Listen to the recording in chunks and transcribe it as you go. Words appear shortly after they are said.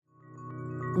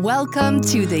Welcome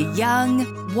to the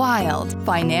Young, Wild,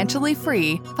 Financially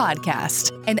Free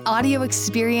podcast, an audio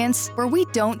experience where we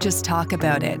don't just talk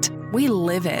about it, we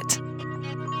live it.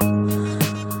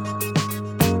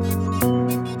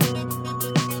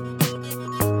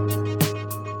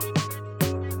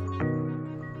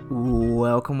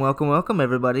 Welcome,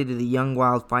 everybody, to the Young,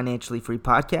 Wild, Financially Free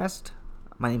podcast.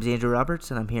 My name is Andrew Roberts,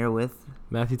 and I'm here with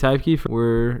Matthew Typke.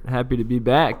 We're happy to be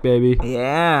back, baby.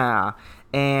 Yeah.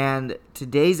 And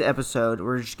today's episode,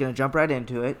 we're just going to jump right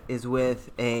into it, is with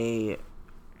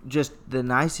just the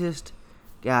nicest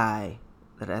guy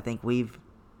that I think I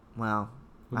don't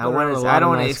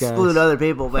want to exclude other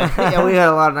people, but yeah, we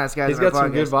got a lot of nice guys. He's got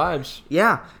some good vibes.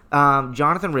 Yeah.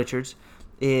 Jonathan Richards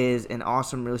is an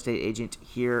awesome real estate agent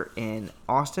here in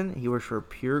Austin. He works for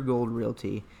Pure Gold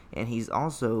Realty, and he's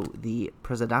also the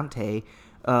presidente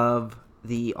of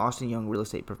the Austin Young Real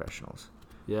Estate Professionals.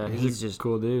 Yeah, he's just a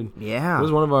cool dude. Yeah. It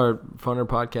was one of our funner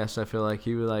podcasts. I feel like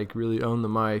he would really own the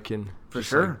mic and for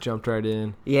sure jumped right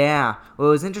in. Yeah. Well,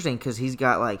 it was interesting because he's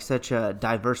got such a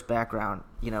diverse background,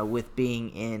 with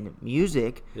being in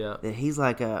music. Yeah. That he's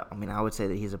I would say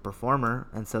that he's a performer,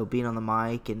 and so being on the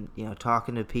mic and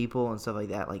talking to people and stuff like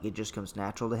that, it just comes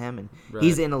natural to him. And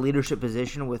He's in a leadership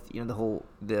position with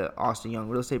the Austin Young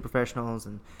Real Estate Professionals,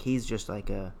 and he's just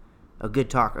a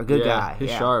good talker, a good guy. He's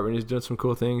sharp, and he's doing some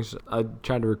cool things. I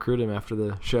tried to recruit him after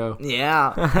the show.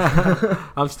 Yeah.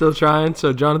 I'm still trying.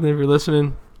 So, Jonathan, if you're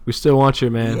listening, we still want you,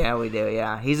 man. Yeah, we do.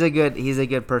 Yeah, he's a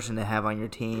good person to have on your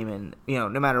team, and no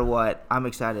matter what, I'm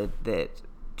excited that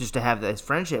just to have this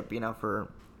friendship,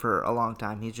 for a long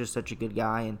time. He's just such a good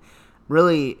guy, and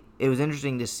really, it was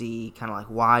interesting to see kind of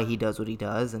why he does what he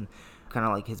does, and kind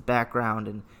of his background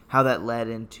and how that led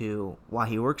into why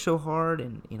he works so hard,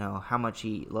 and how much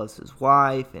he loves his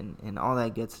wife and all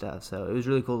that good stuff. So it was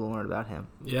really cool to learn about him.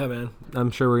 Yeah, man.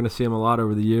 I'm sure we're going to see him a lot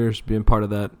over the years, being part of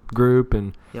that group.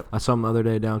 And I saw him the other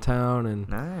day downtown, and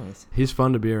nice. He's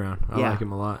fun to be around. I like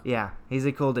him a lot. Yeah, he's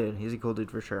a cool dude. He's a cool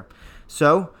dude for sure.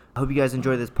 So I hope you guys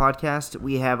enjoy this podcast.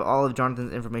 We have all of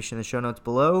Jonathan's information in the show notes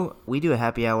below. We do a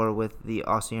happy hour with the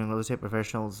Austin Young Real Estate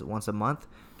Professionals once a month,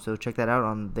 so check that out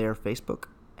on their Facebook.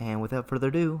 And without further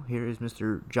ado, here is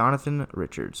Mr. Jonathan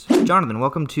Richards. Jonathan,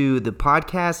 welcome to the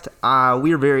podcast.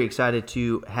 We are very excited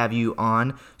to have you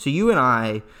on. So you and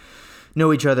I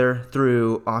know each other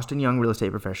through Austin Young Real Estate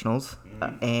Professionals,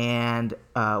 and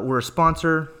we're a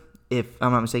sponsor. If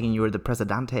I'm not mistaken, you were the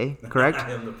presidente, correct?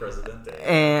 I am the presidente.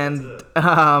 And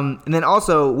then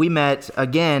also we met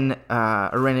again,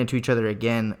 or ran into each other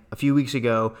again a few weeks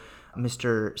ago.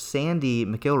 Mr. Sandy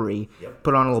McIlry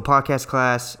put on a little podcast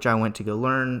class, which I went to go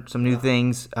learn some new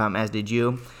things, as did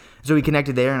you. So we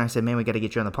connected there, and I said, man, we got to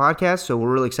get you on the podcast. So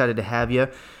we're really excited to have you.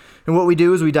 And what we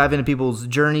do is we dive into people's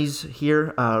journeys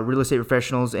here, real estate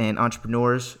professionals and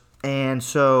entrepreneurs. And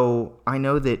so I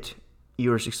know that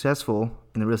you are successful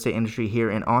in the real estate industry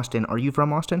here in Austin. Are you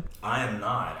from Austin? I am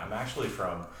not. I'm actually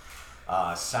from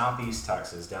southeast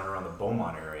Texas, down around the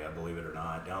Beaumont area, believe it or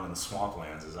not, down in the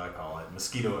swamplands, as I call it,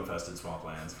 mosquito-infested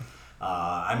swamplands.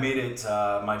 I made it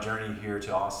my journey here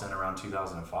to Austin around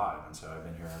 2005, and so I've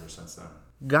been here ever since then.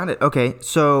 Got it. Okay,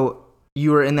 so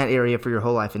you were in that area for your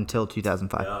whole life until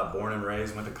 2005. Yeah, born and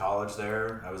raised, went to college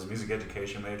there. I was a music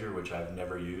education major, which I've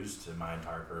never used in my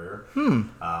entire career.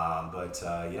 That's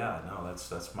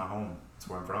my home. That's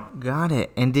where I'm from. Got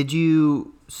it. And did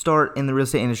you start in the real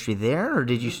estate industry there, or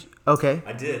did you? Okay.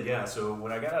 I did, yeah. So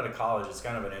when I got out of college, it's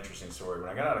kind of an interesting story. When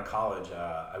I got out of college,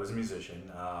 I was a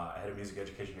musician. I had a music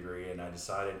education degree, and I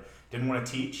decided didn't want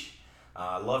to teach.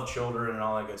 I love children and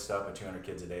all that good stuff, but 200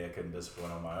 kids a day I couldn't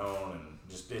discipline on my own, and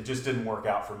it just didn't work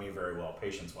out for me very well,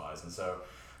 patience-wise. And so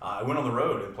I went on the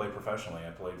road and played professionally.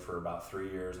 I played for about 3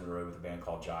 years on the road with a band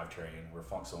called Jive Train. We're a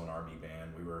funk soul and R&B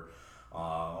band. We were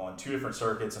on 2 different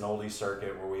circuits, an oldies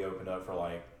circuit where we opened up for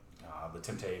the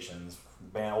Temptations,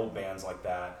 old bands like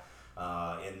that.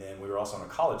 And then we were also on a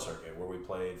college circuit where we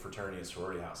played fraternity and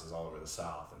sorority houses all over the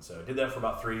South. And so I did that for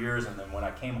about 3 years, and then when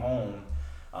I came home,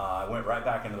 I went right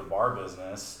back into the bar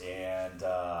business, and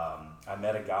I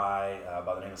met a guy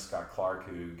by the name of Scott Clark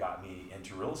who got me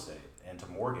into real estate, into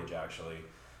mortgage actually.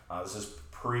 This is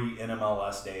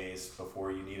pre-NMLS days,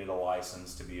 before you needed a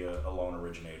license to be a loan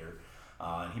originator.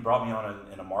 And he brought me on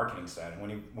in a marketing setting. When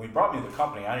he brought me to the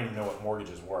company, I didn't even know what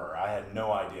mortgages were. I had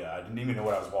no idea. I didn't even know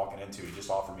what I was walking into. He just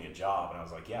offered me a job, and I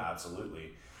was like, yeah,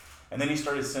 absolutely. And then he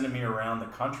started sending me around the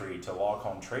country to log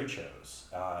home trade shows,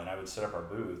 and I would set up our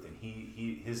booth, and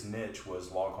his niche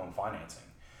was log home financing.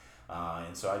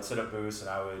 And so I'd set up booths, and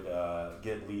I would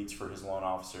get leads for his loan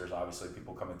officers, obviously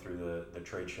people coming through the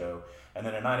trade show. And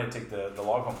then at night I'd take the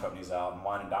log home companies out and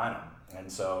wine and dine them.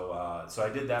 And so I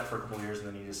did that for a couple of years, and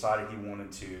then he decided he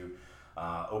wanted to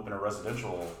open a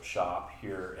residential shop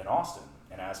here in Austin,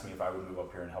 and asked me if I would move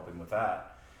up here and help him with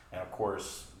that. And of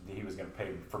course, he was going to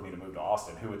pay for me to move to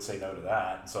Austin. Who would say no to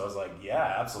that? And so I was like,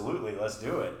 yeah, absolutely, let's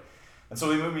do it. And so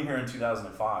we moved me here in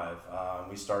 2005.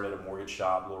 We started a mortgage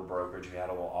shop, a little brokerage. We had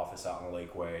a little office out in the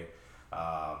Lakeway.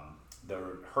 The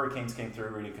hurricanes came through,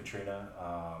 Rita and Katrina.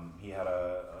 He had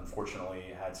unfortunately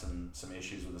had some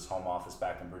issues with his home office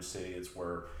back in Bridge City. It's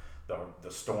where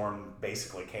the storm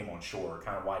basically came on shore,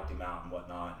 kind of wiped him out and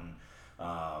whatnot. And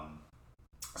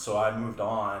so I moved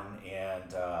on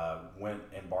and went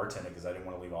and bartended because I didn't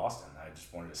want to leave Austin. I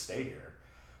just wanted to stay here.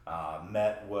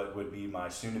 Met what would be my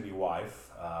soon-to-be wife.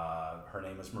 Her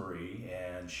name is Marie,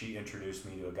 and she introduced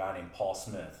me to a guy named Paul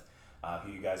Smith,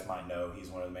 who you guys might know. He's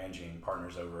one of the managing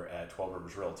partners over at 12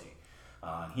 Rivers Realty.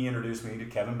 He introduced me to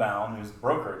Kevin Bound, who's the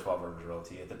broker at 12 Rivers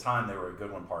Realty. At the time, they were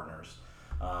Goodwin partners.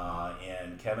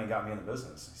 And Kevin got me in the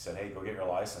business. He said, hey, go get your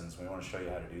license. We want to show you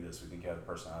how to do this. We think you have the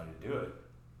personality to do it.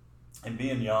 And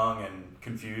being young and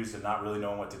confused and not really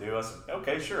knowing what to do, I said,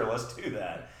 okay, sure, let's do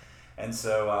that. And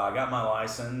so I got my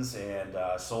license and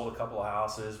sold a couple of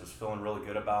houses, was feeling really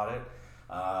good about it.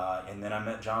 And then I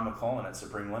met John McClellan at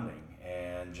Supreme Lending.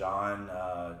 And John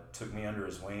took me under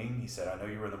his wing. He said, I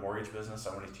know you were in the mortgage business.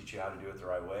 I want to teach you how to do it the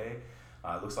right way.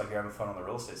 It looks like you're having fun on the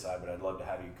real estate side, but I'd love to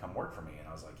have you come work for me. And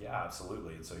I was like, yeah,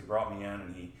 absolutely. And so he brought me in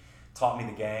and he taught me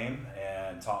the game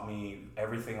and taught me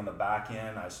everything on the back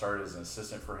end. I started as an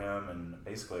assistant for him and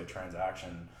basically a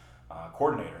transaction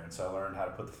coordinator. And so I learned how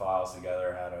to put the files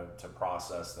together, how to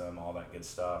process them, all that good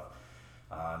stuff.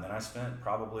 And then I spent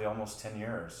probably almost 10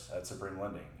 years at Supreme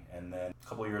Lending. And then a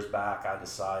couple of years back, I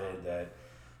decided that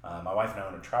my wife and I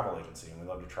own a travel agency, and we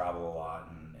love to travel a lot.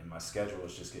 And my schedule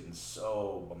was just getting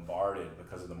so bombarded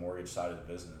because of the mortgage side of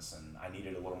the business, and I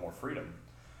needed a little more freedom.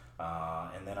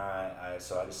 And then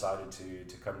so I decided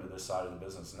to come to this side of the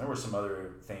business. And there were some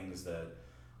other things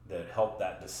that helped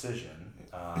that decision,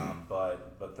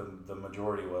 but the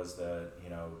majority was that, you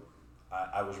know,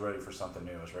 I was ready for something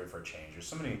new. I was ready for a change. There's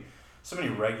so many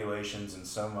regulations and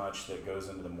so much that goes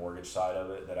into the mortgage side of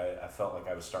it that I felt like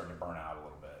I was starting to burn out a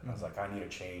little bit. Mm-hmm. I was like, I need a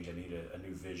change. I need a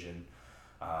new vision,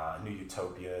 a new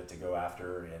utopia to go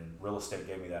after, and real estate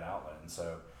gave me that outlet. And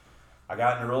so I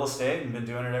got into real estate and been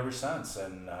doing it ever since,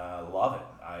 and love it.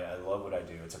 I love what I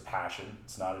do. It's a passion.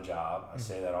 It's not a job. I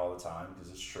say that all the time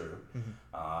because it's true.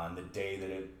 Mm-hmm. And the day that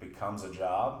it becomes a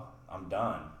job, I'm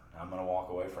done. I'm going to walk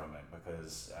away from it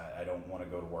because I don't want to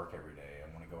go to work every day.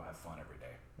 I want to go have fun every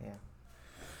day. Yeah.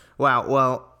 Wow.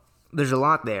 Well, there's a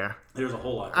lot there. There's a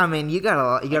whole lot. I mean, you got a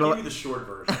lot. I'll give you the short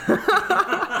version.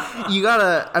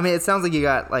 I mean, it sounds like you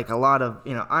got like a lot of,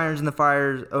 you know, irons in the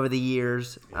fires over the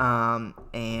years.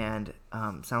 And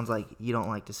sounds like you don't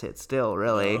like to sit still,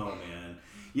 really. Oh, man.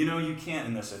 You know, you can't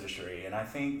in this industry. And I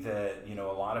think that, you know,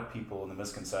 a lot of people, the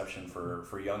misconception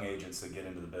for young agents that get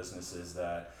into the business is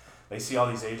that they see all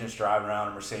these agents driving around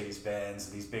in Mercedes-Benz,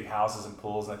 these big houses and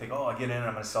pools, and they think, oh, I get in and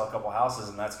I'm going to sell a couple houses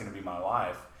and that's going to be my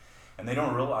life. And they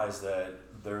don't realize that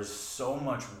there's so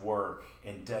much work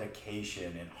and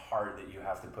dedication and heart that you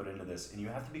have to put into this, and you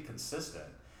have to be consistent.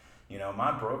 You know,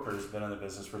 my broker's been in the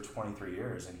business for 23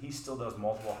 years, and he still does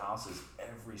multiple houses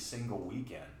every single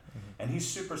weekend, and he's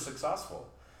super successful.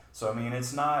 So, I mean,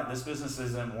 this business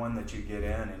isn't one that you get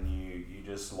in and you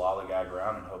just lollygag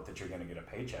around and hope that you're going to get a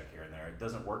paycheck here and there. It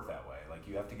doesn't work that way. Like,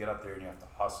 you have to get up there and you have to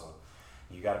hustle.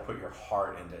 You got to put your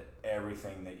heart into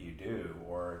everything that you do,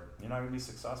 or you're not going to be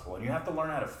successful. And you have to learn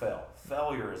how to fail.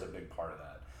 Failure is a big part of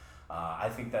that. I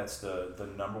think that's the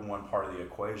number one part of the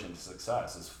equation to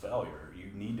success is failure. You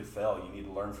need to fail. You need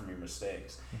to learn from your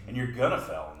mistakes. Mm-hmm. And you're going to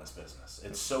fail in this business.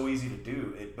 It's so easy to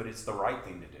do, but it's the right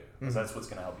thing to do because that's what's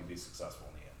going to help you be successful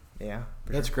in the end. Yeah,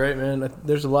 that's great, man.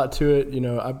 There's a lot to it. You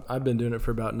know, I've been doing it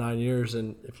for about 9 years,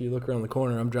 and if you look around the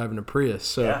corner, I'm driving a Prius.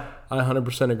 So yeah. I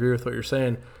 100% agree with what you're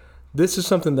saying. This is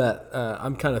something that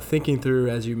I'm kind of thinking through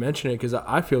as you mention it, because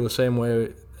I feel the same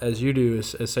way as you do,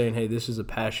 as saying, hey, this is a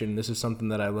passion. This is something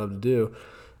that I love to do.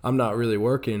 I'm not really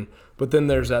working. But then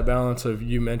there's that balance of,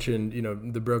 you mentioned, you know,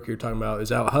 the broker you're talking about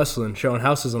is out hustling, showing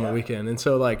houses on the weekend. And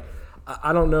so, like,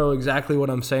 I don't know exactly what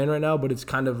I'm saying right now, but it's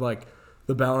kind of like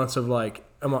the balance of, like,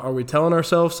 are we telling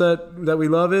ourselves that we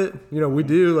love it? You know, we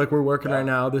do. Like, we're working right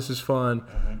now. This is fun.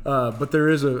 But there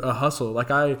is a hustle. Like,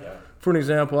 for an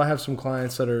example, I have some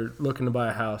clients that are looking to buy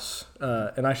a house,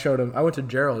 and I showed them. I went to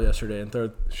Gerald yesterday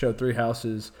and showed 3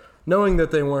 houses, knowing that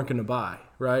they weren't going to buy,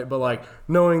 right? But like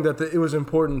knowing that it was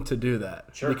important to do that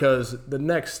because the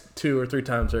next 2 or 3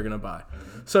 times they're going to buy.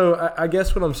 So I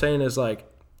guess what I'm saying is, like,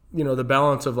 you know, the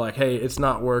balance of like, hey, it's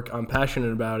not work, I'm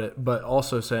passionate about it, but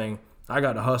also saying I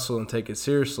got to hustle and take it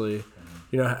seriously.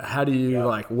 How do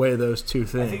you weigh those two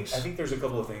things? I think there's a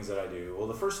couple of things that I do. Well,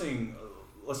 the first thing,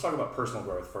 let's talk about personal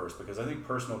growth first, because I think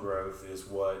personal growth is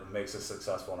what makes us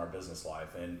successful in our business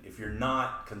life. And if you're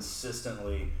not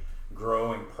consistently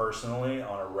growing personally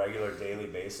on a regular daily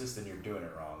basis, then you're doing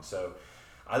it wrong. So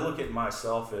I look at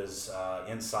myself as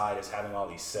inside as having all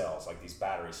these cells, like these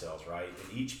battery cells, right?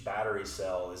 And each battery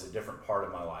cell is a different part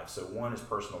of my life. So one is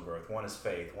personal growth, one is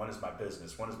faith, one is my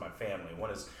business, one is my family, one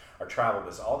is our travel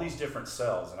business, all these different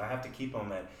cells. And I have to keep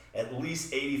them at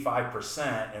least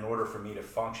 85% in order for me to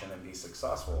function and be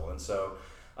successful. And so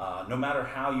no matter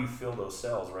how you fill those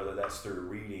cells, whether that's through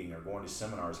reading or going to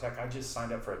seminars, heck, I just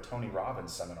signed up for a Tony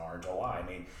Robbins seminar in July. I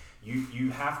mean, you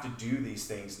have to do these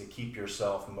things to keep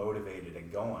yourself motivated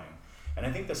and going. And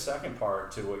I think the second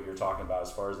part to what you're talking about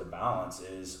as far as the balance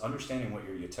is understanding what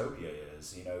your utopia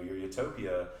is. Your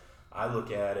utopia, I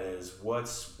look at as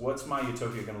what's my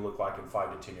utopia going to look like in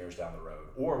 5 to 10 years down the road?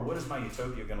 Or what is my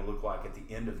utopia going to look like at the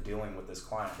end of dealing with this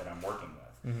client that I'm working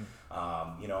with?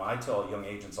 Mm-hmm. I tell young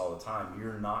agents all the time,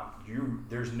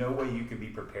 there's no way you can be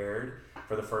prepared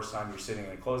for the first time you're sitting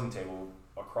at a closing table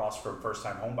across from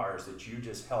first-time home buyers that you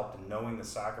just helped, knowing the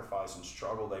sacrifice and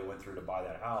struggle they went through to buy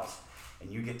that house,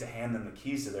 and you get to hand them the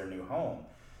keys to their new home.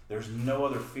 There's no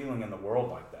other feeling in the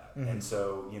world like that. Mm-hmm. And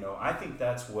so, I think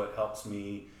that's what helps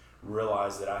me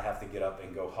realize that I have to get up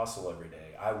and go hustle every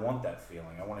day. I want that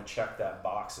feeling. I want to check that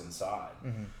box inside.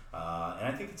 Mm-hmm. And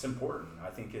I think it's important. I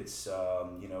think it's,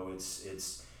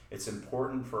 it's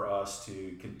important for us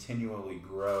to continually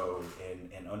grow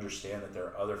and understand that there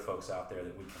are other folks out there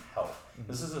that we can help. Mm-hmm.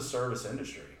 This is a service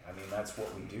industry. I mean, that's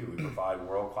what we do. We provide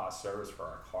world-class service for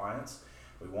our clients.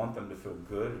 We want them to feel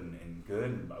good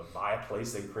and buy a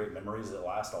place they can create memories that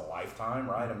last a lifetime,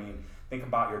 right? I mean, think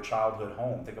about your childhood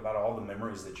home. Think about all the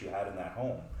memories that you had in that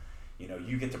home.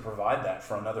 You get to provide that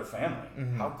for another family.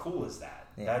 Mm-hmm. How cool is that?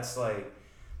 Yeah. That's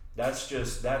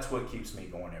what keeps me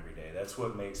going every day. That's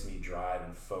what makes me drive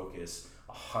and focus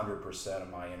 100%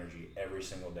 of my energy every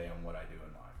single day on what I do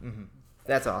in life. Mm-hmm.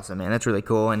 That's awesome, man. That's really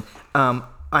cool. And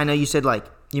I know you said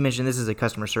you mentioned this is a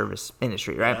customer service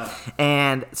industry, right? Yeah.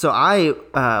 And so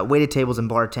I waited tables and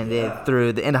bartended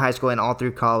through the end of high school and all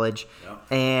through college. Yep.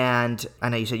 And I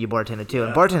know you said you bartended too,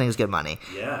 and bartending is good money.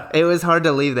 Yeah. It was hard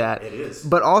to leave that. It is.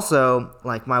 But also,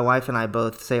 my wife and I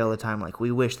both say all the time,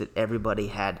 we wish that everybody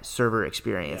had server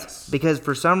experience. Yes. Because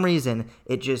for some reason,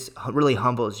 it just really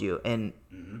humbles you. And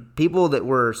people that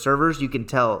were servers, you can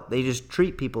tell, they just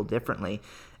treat people differently.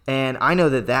 And I know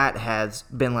that has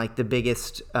been the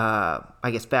biggest,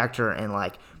 factor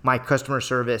in my customer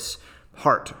service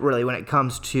heart, really, when it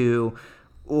comes to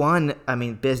one,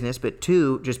 business, but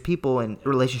two, just people and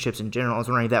relationships in general. I was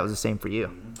wondering if that was the same for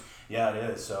you. Yeah,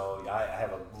 it is. So I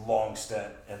have a long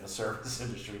stint in the service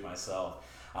industry myself.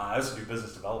 I also do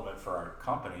business development for our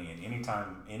company, and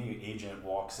anytime any agent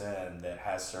walks in that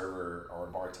has server or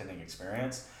bartending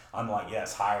experience, I'm like,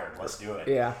 yes, hired, let's do it.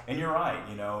 Yeah. And you're right,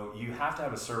 you have to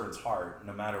have a servant's heart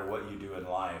no matter what you do in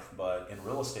life, but in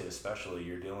real estate especially,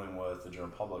 you're dealing with the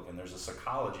general public, and there's a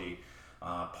psychology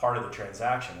part of the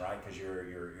transaction, right? Because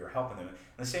you're helping them. And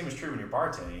the same is true when you're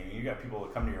bartending. You got people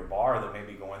that come to your bar that may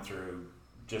be going through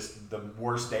just the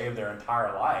worst day of their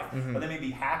entire life, but they may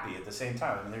be happy at the same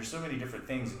time. There's so many different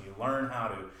things, and you learn how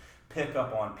to pick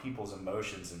up on people's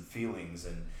emotions and feelings,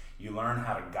 and you learn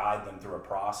how to guide them through a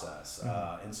process.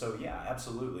 And so, yeah,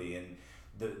 absolutely. And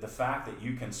the fact that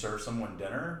you can serve someone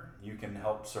dinner, you can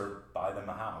help buy them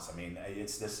a house.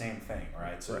 It's the same thing,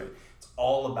 right? So it's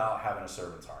all about having a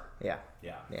servant's heart. Yeah.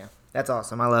 That's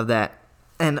awesome. I love that.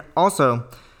 And also,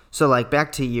 so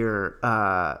back to your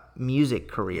music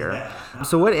career. Yeah.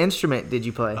 So what instrument did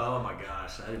you play? Oh my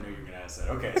gosh, I didn't know you were gonna ask that.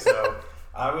 Okay, so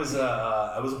I was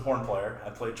a horn player. I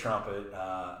played trumpet,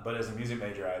 but as a music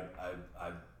major,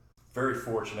 I'm very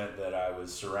fortunate that I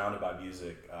was surrounded by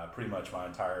music pretty much my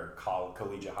entire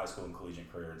collegiate, high school, and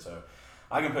collegiate career. And so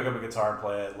I can pick up a guitar and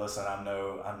play it. Listen, I'm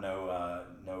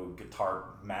no guitar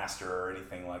master or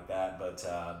anything like that,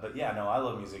 but yeah, no, I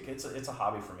love music. It's a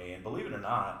hobby for me, and believe it or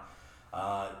not,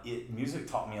 music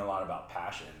taught me a lot about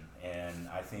passion. And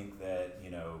I think that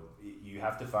you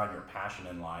have to find your passion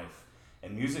in life.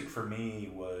 And music for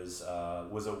me was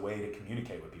a way to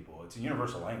communicate with people. It's a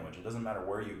universal language. It doesn't matter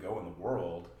where you go in the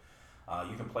world.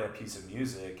 You can play a piece of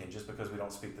music, and just because we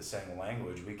don't speak the same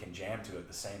language, we can jam to it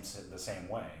the same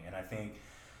way. And I think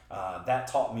that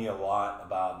taught me a lot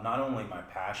about not only my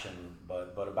passion,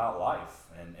 but about life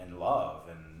and love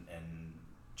and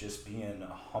just being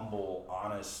a humble,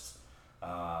 honest,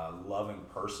 loving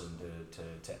person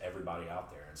to everybody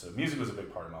out there. And so music was a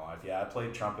big part of my life. Yeah, I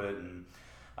played trumpet, and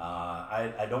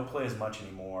I don't play as much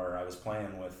anymore. I was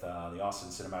playing with the Austin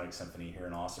Cinematic Symphony here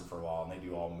in Austin for a while, and they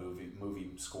do all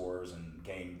movie scores and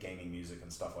gaming music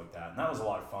and stuff like that. And that was a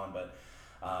lot of fun, but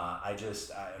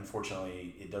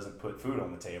unfortunately, it doesn't put food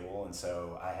on the table, and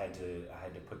so I had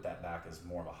to put that back as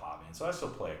more of a hobby. And so I still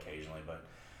play occasionally, but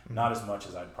not as much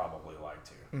as I'd probably like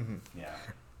to. Mm-hmm. Yeah.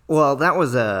 Well, that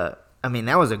was a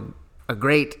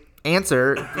great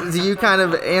answer. You kind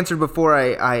of answered before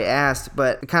I asked,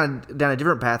 but kind of down a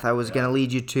different path. I was going to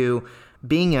lead you to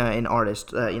being an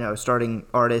artist. Starting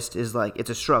artist is like, it's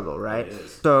a struggle, right? It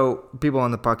is. So people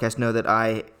on the podcast know that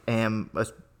I am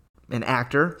an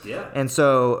actor. Yeah. And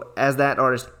so as that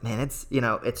artist, man,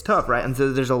 it's tough, right? And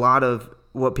so there's a lot of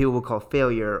what people would call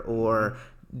failure or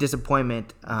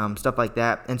disappointment, stuff like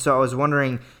that. And so I was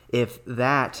wondering if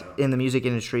that in the music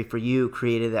industry for you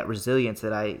created that resilience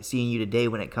that I see in you today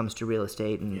when it comes to real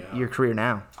estate and your career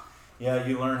now. Yeah,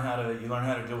 you learn how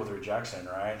to deal with rejection,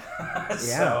 right? Yeah.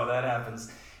 So that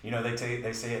happens.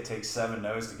 They say it takes 7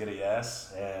 no's to get a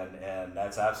yes, and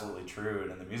that's absolutely true.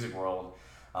 And in the music world,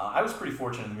 I was pretty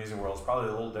fortunate in the music world. It's probably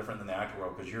a little different than the acting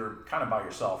world because you're kind of by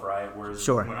yourself, right? Whereas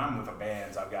when I'm with a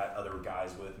band, I've got other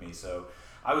guys with me. So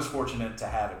I was fortunate to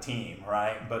have a team,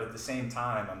 right? But at the same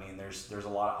time, I mean, there's a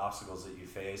lot of obstacles that you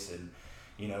face, and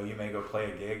you may go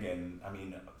play a gig, and I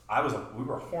mean, we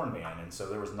were a horn band, and so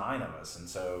there was 9 of us, and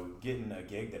so getting a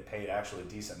gig that paid actually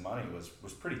decent money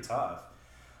was pretty tough.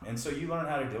 And so you learn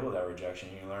how to deal with that rejection.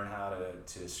 You learn how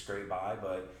to scrape by,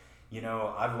 but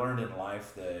I've learned in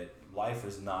life that life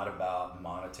is not about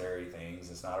monetary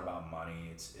things. It's not about money.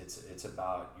 It's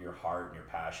about your heart and your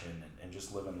passion and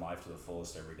just living life to the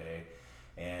fullest every day.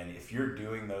 And if you're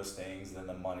doing those things, then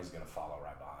the money's going to follow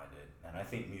right behind it. And I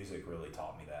think music really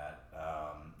taught me that.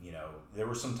 There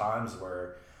were some times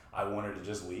where I wanted to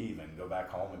just leave and go back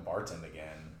home and bartend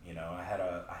again. I had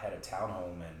a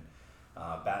townhome in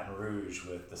Baton Rouge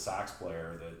with the sax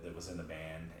player that was in the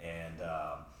band, and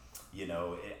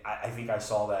I think I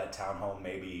saw that townhome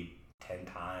maybe 10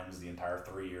 times the entire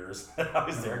 3 years that I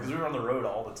was there, because we were on the road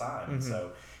all the time. Mm-hmm. And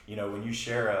so, when you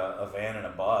share a van and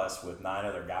a bus with 9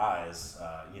 other guys,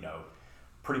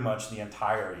 pretty much the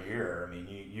entire year, I mean,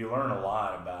 you learn a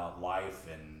lot about life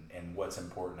and what's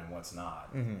important and what's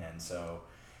not. Mm-hmm. And so,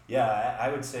 yeah, I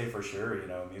would say for sure,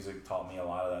 music taught me a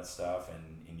lot of that stuff,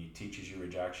 and it teaches you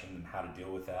rejection and how to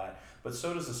deal with that. But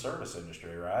so does the service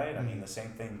industry, right? Mm-hmm. I mean, the same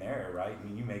thing there, right? I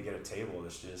mean, you may get a table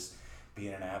that's just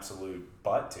being an absolute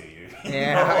butt to you.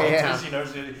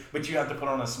 But you have to put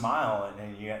on a smile,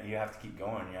 and you have to keep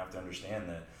going. You have to understand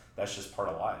that that's just part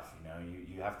of life.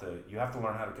 You have to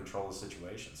learn how to control the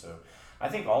situation. So I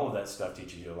think all of that stuff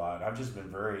teaches you a lot. I've just been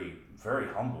very, very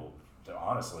humbled,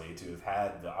 honestly, to have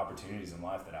had the opportunities in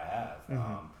life that I have.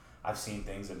 Mm-hmm. I've seen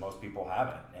things that most people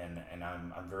haven't, and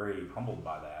I'm very humbled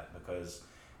by that, because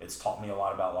it's taught me a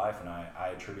lot about life, and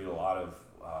I attribute a lot of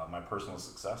my personal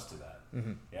success to that.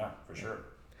 Mm-hmm. Yeah, for sure.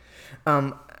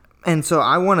 And so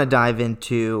I want to dive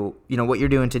into what you're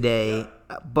doing today,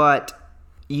 but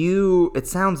it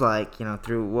sounds like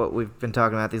through what we've been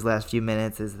talking about these last few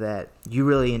minutes is that you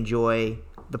really enjoy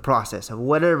the process of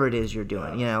whatever it is you're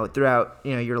doing, throughout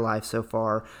your life so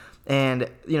far. And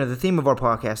the theme of our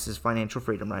podcast is financial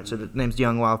freedom, right? So the name's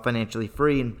Young, Wild, Financially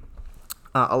Free, and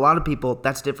a lot of people,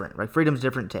 that's different, right? Freedom's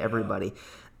different to everybody.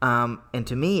 And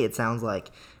to me, it sounds like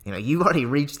you've already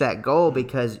reached that goal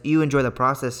because you enjoy the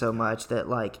process so much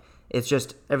that it's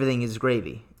just everything is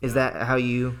gravy. Is that how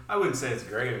you? I wouldn't say it's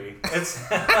gravy.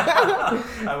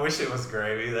 I wish it was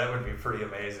gravy. That would be pretty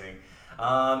amazing.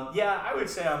 I would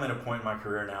say I'm at a point in my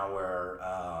career now where,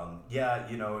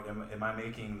 am I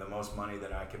making the most money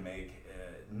that I can make?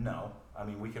 No. I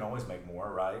mean, we can always make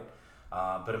more, right?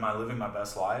 But am I living my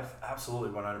best life? Absolutely,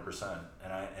 100%.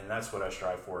 And that's what I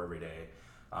strive for every day.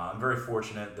 I'm very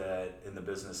fortunate that in the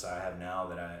business I have now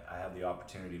that I have the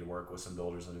opportunity to work with some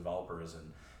builders and developers,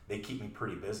 and they keep me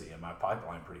pretty busy and my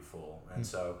pipeline pretty full. And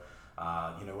so,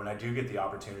 when I do get the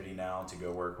opportunity now to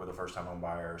go work with a first-time home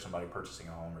buyer or somebody purchasing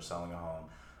a home or selling a home,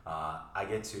 I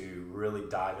get to really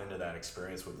dive into that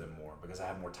experience with them more because I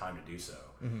have more time to do so.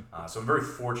 Mm-hmm. So I'm very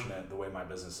fortunate the way my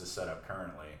business is set up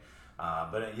currently.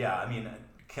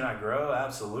 Can I grow?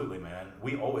 Absolutely, man.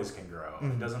 We always can grow.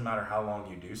 Mm-hmm. It doesn't matter how long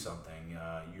you do something.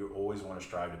 You always want to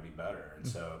strive to be better. And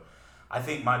so I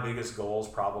think my biggest goals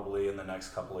probably in the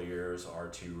next couple of years are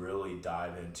to really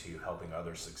dive into helping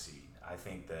others succeed. I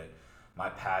think that my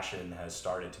passion has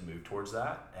started to move towards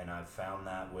that, and I've found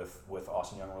that with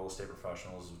Austin Young Real Estate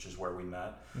Professionals, which is where we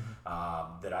met,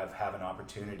 that I've had an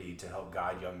opportunity to help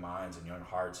guide young minds and young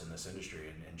hearts in this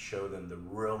industry and show them the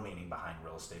real meaning behind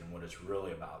real estate and what it's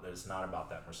really about, that it's not about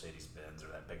that Mercedes-Benz or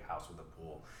that big house with a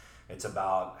pool. It's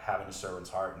about having a servant's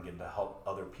heart and getting to help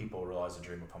other people realize the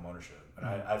dream of home ownership. And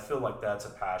I feel like that's a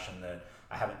passion that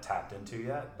I haven't tapped into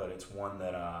yet, but it's one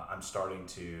that I'm starting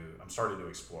to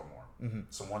explore more.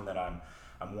 So one that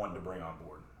I'm wanting to bring on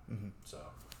board. So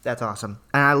That's awesome.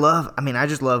 And I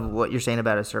just love what you're saying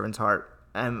about a servant's heart.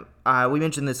 We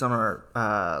mentioned this on our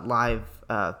live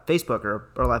Facebook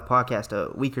or live podcast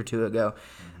a week or two ago.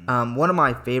 One of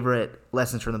my favorite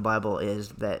lessons from the Bible is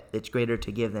that it's greater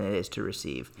to give than it is to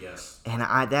receive. Yes. And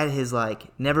that has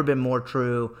never been more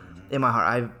true in my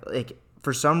heart.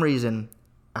 For some reason,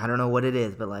 I don't know what it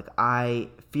is, but I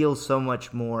feel so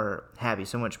much more happy,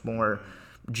 so much more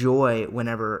joy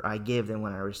whenever I give than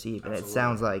when I receive. And It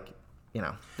sounds like,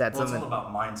 that's well, something. it's all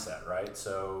about mindset, right?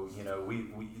 So, we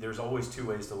there's always two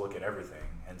ways to look at everything.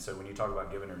 And so when you talk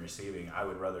about giving and receiving, I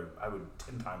would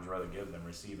 10 times rather give than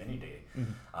receive any day.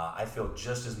 I feel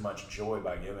just as much joy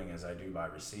by giving as I do by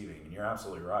receiving. And you're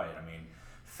absolutely right. I mean,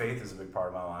 faith is a big part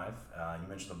of my life. You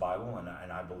mentioned the Bible,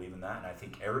 and I believe in that. And I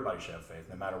think everybody should have faith,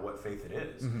 no matter what faith it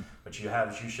is. But you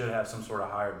should have some sort of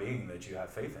higher being that you have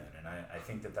faith in. And I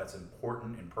think that's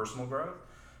important in personal growth.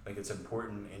 I think it's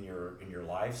important in your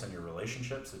lives and your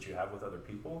relationships that you have with other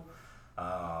people.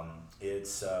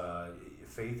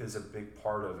 Faith is a big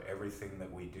part of everything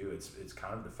that we do. It's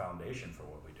kind of the foundation for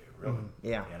what we do, really.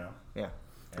 Yeah. Yeah.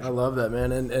 I love that,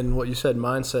 man. And what you said,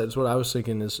 mindset, is what I was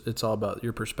thinking. Is it's all about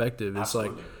your perspective. It's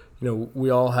Absolutely.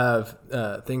 We all have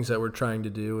things that we're trying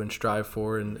to do and strive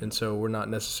for, and so we're not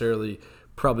necessarily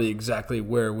probably exactly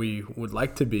where we would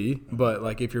like to be, but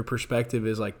if your perspective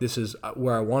is this is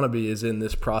where I want to be, is in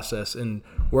this process and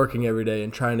working every day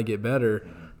and trying to get better,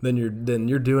 then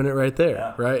you're doing it right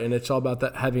there, right? And it's all about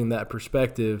that, having that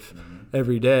perspective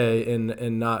every day,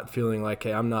 and not feeling like,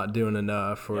 hey, I'm not doing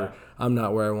enough, or I'm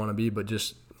not where I want to be, but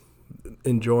just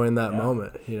enjoying that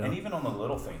moment. And even on the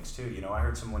little things too. I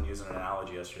heard someone use an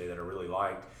analogy yesterday that I really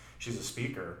liked. She's a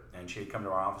speaker, and she had come to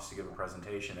our office to give a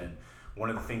presentation, and one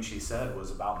of the things she said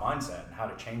was about mindset and how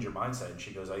to change your mindset. And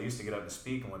she goes, I used to get up and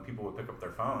speak, and when people would pick up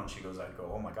their phone, she goes, I'd go,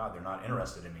 oh my God, they're not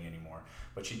interested in me anymore.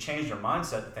 But she changed her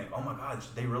mindset to think, oh my God,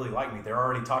 they really like me. They're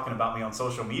already talking about me on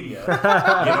social media. You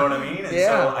know what I mean? And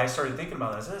so I started thinking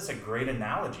about that. I said, that's a great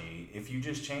analogy. If you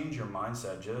just change your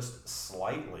mindset just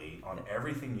slightly on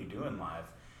everything you do in life,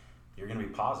 you're going to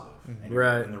be positive, and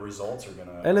and the results are going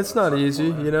to. And it's not easy,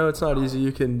 It's not easy.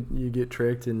 You get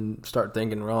tricked and start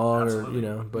thinking wrong,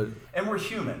 Absolutely. But. And we're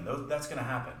human. That's going to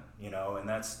happen, and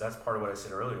that's part of what I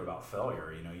said earlier about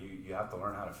failure. You have to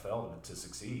learn how to fail to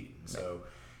succeed. And so,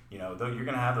 though you're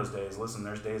going to have those days. Listen,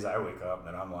 there's days I wake up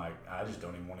and I'm like, I just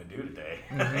don't even want to do today.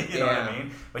 You know what I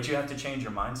mean? But you have to change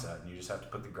your mindset, and you just have to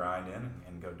put the grind in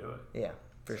and go do it. Yeah,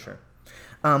 for sure.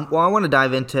 Well, I want to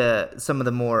dive into some of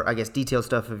the more, detailed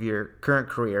stuff of your current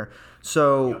career.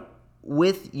 So,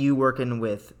 with you working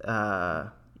with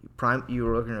Prime, you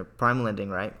were working at Prime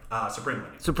Lending, right? Supreme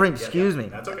Lending. Supreme, excuse me.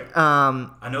 That's okay.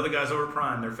 I know the guys over at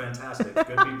Prime. They're fantastic. Good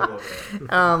people over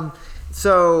there.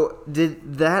 So,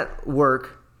 did that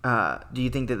work? Do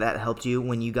you think that helped you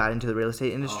when you got into the real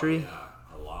estate industry? Oh,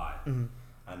 yeah, a lot.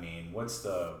 I mean, what's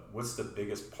the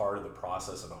biggest part of the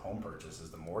process of a home purchase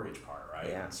is the mortgage part, right?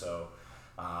 Yeah. And so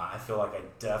I feel like I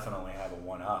definitely have a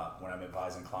one-up when I'm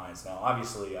advising clients. Now,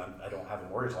 obviously, I don't have a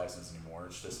mortgage license anymore.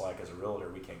 It's just like as a realtor,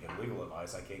 we can't give legal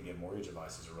advice. I can't give mortgage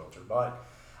advice as a realtor. But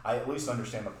I at least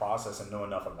understand the process and know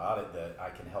enough about it that I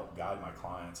can help guide my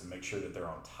clients and make sure that they're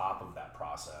on top of that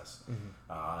process.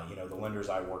 The lenders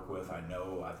I work with, I've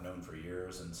known for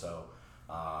years, and so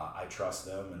I trust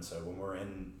them. And so when we're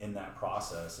in that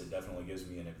process, it definitely gives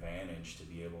me an advantage to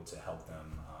be able to help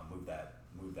them move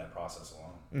that process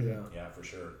along. Yeah, for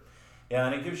sure. Yeah,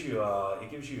 and it gives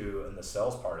you in the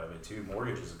sales part of it too.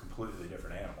 Mortgage is a completely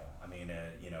different animal. I mean,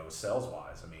 sales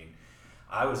wise,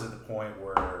 I was at the point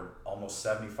where almost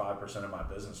 75% of my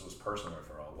business was personal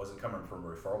referral. It wasn't coming from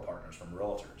referral partners, from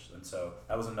realtors. And so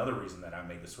that was another reason that I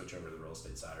made the switch over to the real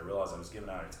estate side. I realized I was giving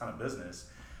out a ton of business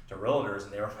to realtors,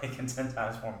 and they were making 10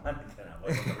 times more money than I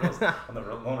was on the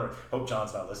real estate. Hope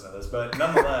John's not listening to this, but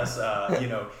nonetheless,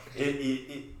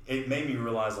 it made me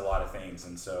realize a lot of things.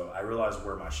 And so I realized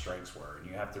where my strengths were, and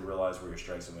you have to realize where your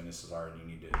strengths and weaknesses are, and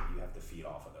you have to feed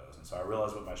off of those. And so I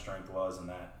realized what my strength was, and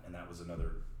that was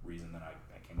another reason that I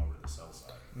came over to the sales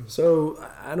side. So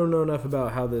I don't know enough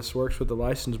about how this works with the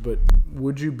license, but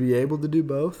would you be able to do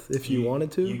both if you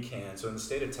wanted to? You can. So in the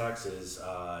state of Texas,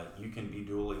 you can be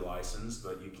dually licensed,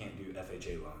 but you can't do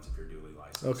FHA loans if you're dually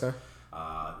licensed. Okay.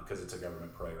 Because it's a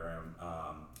government program.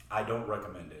 I don't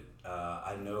recommend it.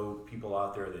 I know people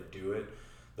out there that do it.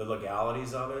 The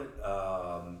legalities of it,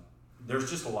 there's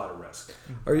just a lot of risk.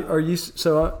 Are you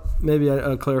so? Maybe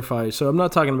I'll clarify. So I'm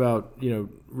not talking about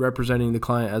representing the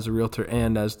client as a realtor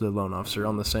and as the loan officer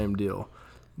on the same deal.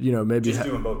 Maybe just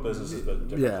doing both businesses but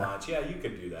different clients. Yeah, you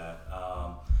could do that.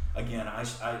 Again,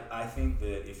 I think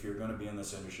that if you're going to be in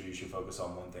this industry, you should focus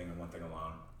on one thing and one thing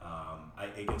alone.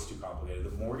 It gets too complicated.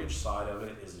 The mortgage side of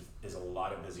it is a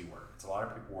lot of busy work. It's a lot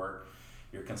of paperwork.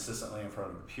 You're consistently in front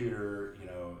of a computer.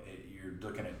 You're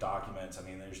looking at documents. I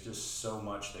mean, there's just so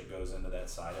much that goes into that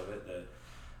side of it that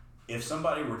if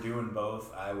somebody were doing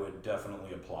both, I would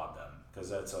definitely applaud them, because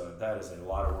that is a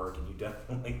lot of work, and you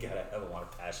definitely got to have a lot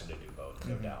of passion to do both,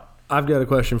 no doubt. I've got a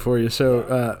question for you.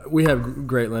 So we have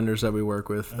great lenders that we work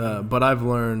with, but I've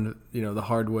learned, the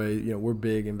hard way. We're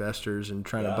big investors and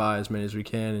trying to buy as many as we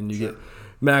can, and you get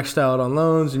maxed out on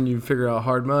loans, and you figure out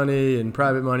hard money and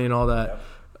private money and all that. Yep.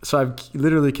 So I've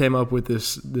literally came up with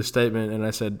this statement, and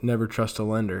I said, never trust a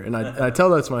lender. And I tell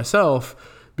that to myself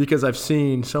because I've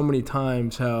seen so many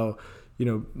times how,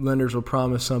 lenders will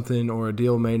promise something or a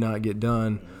deal may not get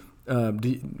done.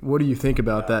 What do you think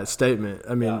about that statement?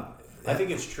 I mean, I think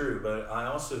it's true, but I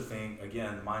also think,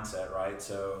 again, mindset, right?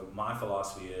 So my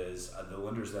philosophy is the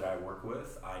lenders that I work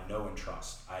with, I know and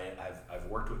trust. I've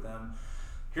worked with them.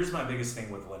 Here's my biggest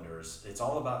thing with lenders. It's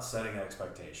all about setting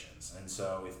expectations. And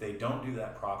so if they don't do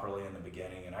that properly in the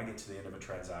beginning, and I get to the end of a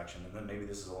transaction, and then maybe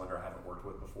this is a lender I haven't worked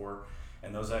with before,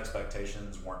 and those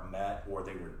expectations weren't met or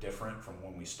they were different from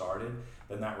when we started,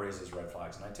 then that raises red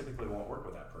flags. And I typically won't work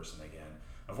with that person again.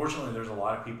 Unfortunately, there's a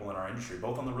lot of people in our industry,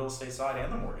 both on the real estate side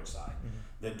and the mortgage side,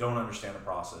 that don't understand the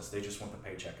process. They just want the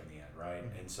paycheck in the end, right?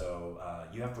 And so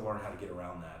you have to learn how to get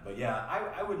around that. But yeah,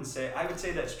 I would say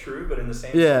that's true, but in the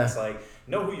same sense, like,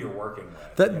 know who you're working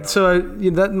with. So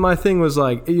my thing was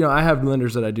like, I have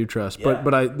lenders that I do trust, but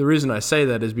the reason I say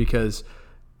that is because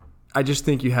I just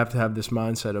think you have to have this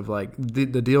mindset of like the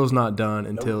deal's not done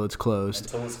until it's closed.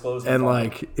 Until it's closed. And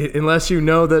like unless you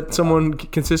know that someone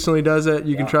consistently does that,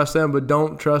 you can trust them, but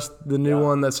don't trust the new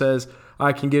one that says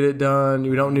I can get it done.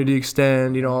 We don't need to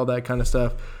extend. All that kind of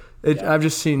stuff. I've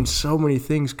just seen so many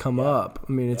things come up.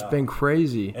 I mean, it's been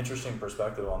crazy. Interesting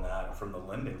perspective on that from the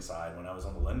lending side. When I was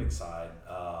on the lending side,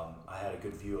 I had a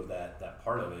good view of that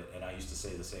part of it, and I used to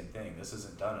say the same thing. This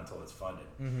isn't done until it's funded.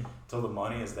 Until the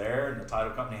money is there and the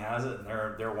title company has it, and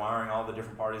they're wiring all the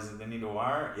different parties that they need to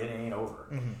wire, it ain't over.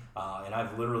 And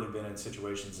I've literally been in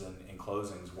situations in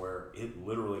closings where it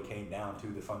literally came down to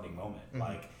the funding moment.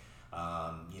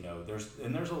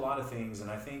 There's a lot of things, and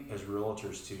I think as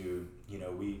realtors too,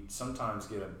 we sometimes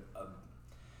get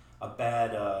a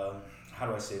bad, how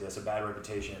do I say this, a bad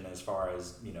reputation as far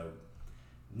as,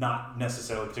 not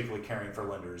necessarily particularly caring for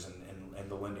lenders and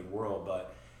the lending world,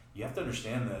 but you have to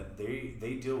understand that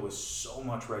they deal with so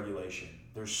much regulation.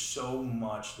 There's so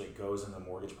much that goes in the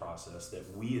mortgage process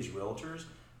that we as realtors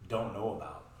don't know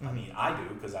about. I mean, I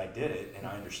do because I did it and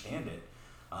I understand it.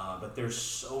 But there's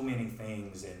so many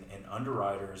things, and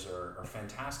underwriters are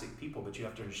fantastic people, but you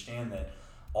have to understand that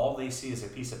all they see is a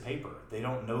piece of paper. They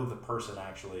don't know the person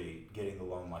actually getting the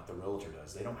loan like the realtor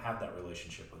does. They don't have that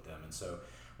relationship with them. And so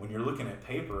when you're looking at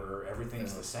paper,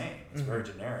 everything's the same. It's very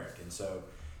generic. And so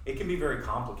it can be very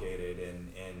complicated,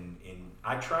 and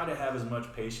I try to have as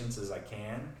much patience as I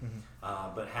can,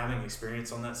 but having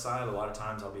experience on that side, a lot of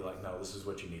times I'll be like, no, this is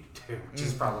what you need to do, which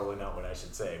is probably not what I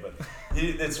should say, but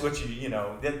that's what sometimes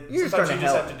you just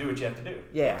have to do what you have to do.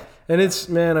 Yeah. And it's,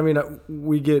 man, I mean,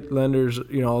 we get lenders,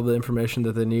 all the information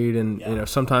that they need, and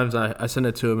sometimes I send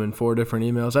it to them in 4 different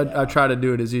emails. I try to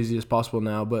do it as easy as possible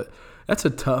now, but that's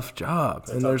a tough job,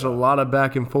 and there's a lot of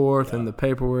back and forth and the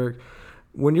paperwork.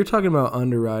 When you're talking about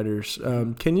underwriters,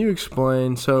 can you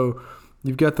explain, so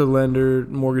you've got the lender,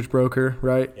 mortgage broker,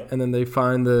 right? Yep. And then they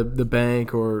find the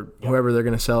bank or whoever they're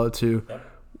going to sell it to. Yep.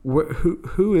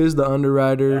 Who is the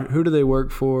underwriter? Yeah. Who do they work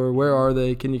for? Where are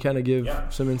they? Can you kind of give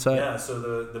some insight? Yeah, so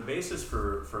the basis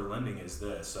for lending is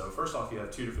this. So first off, you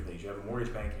have 2 different things. You have a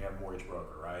mortgage bank and you have a mortgage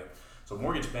broker, right? So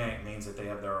mortgage bank means that they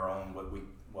have their own,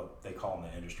 what they call in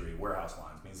the industry, warehouse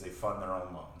lines. Means they fund their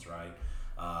own loans, right?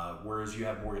 Whereas you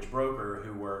have mortgage broker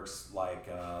who works like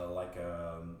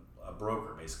a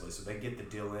broker, basically. So they get the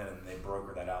deal in and they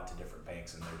broker that out to different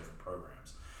banks and their different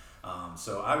programs.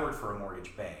 So I work for a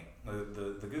mortgage bank.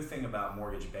 The good thing about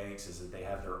mortgage banks is that they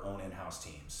have their own in-house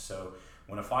teams. So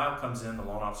when a file comes in, the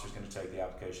loan officer is going to take the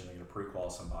application, they're going to pre-qual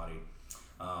somebody,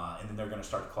 and then they're going to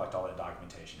start to collect all that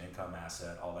documentation, income,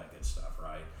 asset, all that good stuff,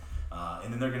 right?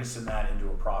 And then they're going to send that into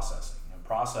a processing. And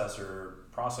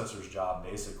processor's job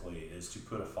basically is to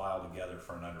put a file together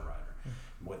for an underwriter.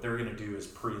 What they're going to do is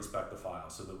pre-inspect the file.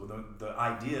 So the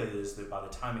idea is that by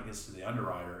the time it gets to the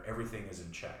underwriter, everything is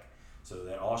in check. so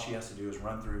that all she has to do is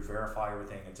run through, verify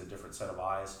everything. It's a different set of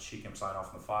eyes. She can sign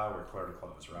off on the file. We're clear to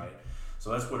close, right? So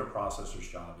that's what a processor's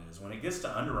job is. When it gets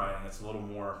to underwriting, it's a little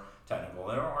more technical.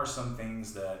 There are some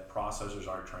things that processors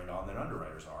aren't trained on that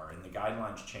underwriters are, and the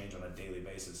guidelines change on a daily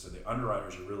basis. So the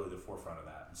underwriters are really the forefront of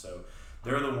that. And so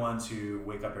they're the ones who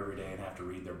wake up every day and have to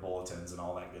read their bulletins and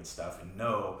all that good stuff and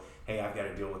know, hey, I've got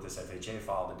to deal with this FHA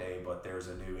file today, but there's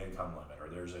a new income limit or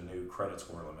there's a new credit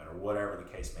score limit or whatever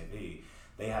the case may be.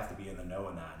 They have to be in the know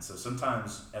in that. And so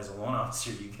sometimes as a loan officer,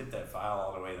 you get that file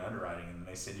all the way to underwriting and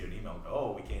they send you an email and go,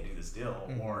 oh, we can't do this deal,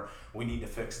 or we need to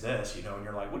fix this, and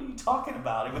you're like, what are you talking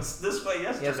about? It was this way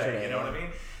yesterday, you know what I mean?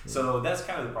 Yeah. So that's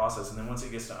kind of the process. And then once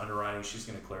it gets to underwriting, she's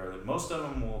going to clear it. Most of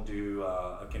them will do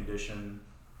a condition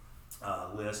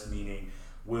list, meaning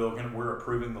we're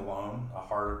approving the loan, a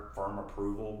hard, firm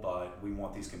approval, but we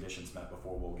want these conditions met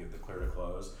before we'll give the clear to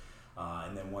close.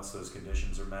 And then once those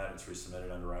conditions are met, it's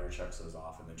resubmitted, underwriter checks those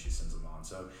off, and then she sends them on.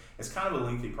 So it's kind of a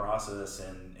lengthy process,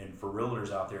 and for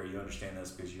realtors out there, you understand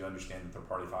this because you understand the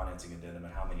third-party financing addendum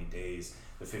and how many days,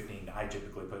 I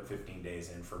typically put 15 days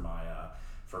in for my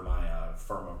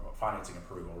firm financing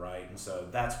approval, right? And so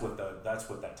that's what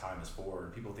that time is for.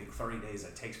 And people think 30 days,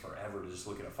 that takes forever to just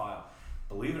look at a file.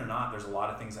 Believe it or not, there's a lot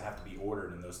of things that have to be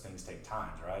ordered, and those things take time,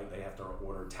 right? They have to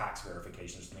order tax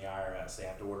verifications from the IRS. They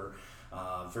have to order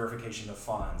verification of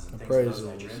funds and things of those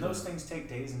nature. And those things take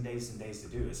days and days and days to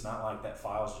do. It's not like that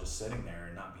file's just sitting there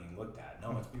and not being looked at.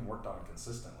 No, it's being worked on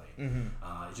consistently.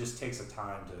 It just takes a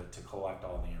time to collect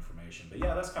all the information. But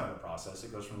yeah, that's kind of the process.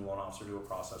 It goes from the loan officer to a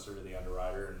processor to the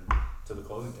underwriter and to the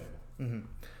closing table.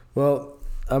 Well,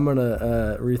 I'm going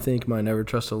to rethink my never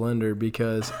trust a lender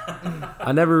because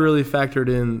I never really factored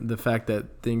in the fact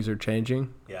that things are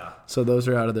changing. Yeah. So those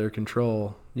are out of their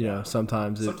control, you know,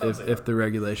 sometimes if the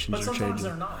regulations are changing. But sometimes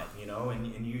they're not,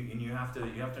 and you have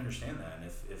to understand that. And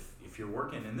if you're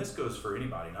working, and this goes for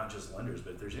anybody, not just lenders,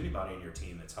 but if there's anybody in your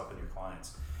team that's helping your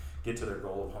clients get to their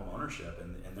goal of home ownership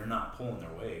and they're not pulling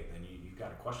their weight, then you've got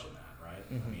to question that, right?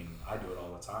 I mean, I do it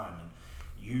all the time. And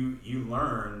you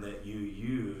learn that you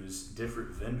use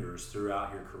different vendors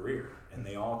throughout your career, and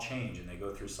they all change and they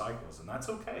go through cycles, and that's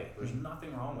okay. There's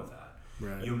nothing wrong with that.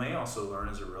 Right. You may also learn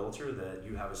as a realtor that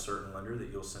you have a certain lender that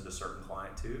you'll send a certain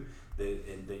client to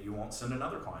that you won't send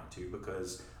another client to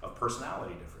because of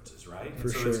personality differences, right?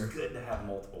 And so it's good to have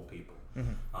multiple people.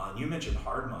 You mentioned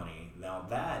hard money. Now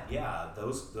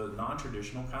the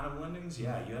non-traditional kind of lendings, you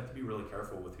have to be really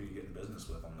careful with who you get in business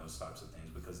with on those types of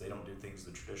things because they don't do things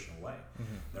the traditional way.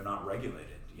 They're not regulated,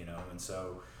 and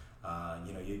so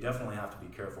you definitely have to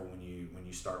be careful when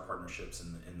you start partnerships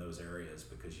in those areas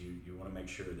because you want to make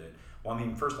sure that, well, I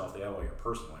mean, first off, they have all your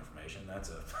personal information. That's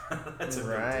a big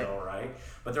deal, right?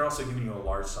 But they're also giving you a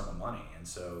large sum of money, and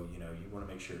so you want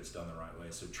to make sure it's done the right way.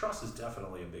 So trust is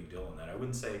definitely a big deal in that. I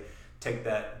wouldn't say take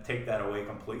that away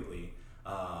completely.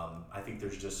 I think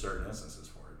there's just certain instances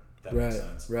for it. That makes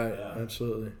sense. Right. Yeah.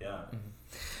 Absolutely. Yeah.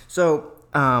 So,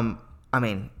 I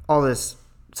mean, all this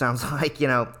sounds like,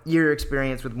 your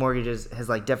experience with mortgages has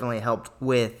definitely helped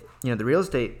with, the real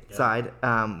estate side,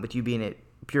 with you being at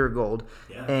Pure Gold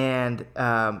and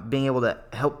being able to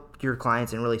help your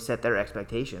clients and really set their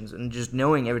expectations and just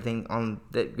knowing everything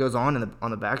that goes on on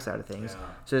the backside of things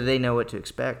so they know what to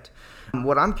expect.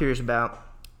 What I'm curious about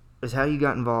is how you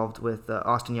got involved with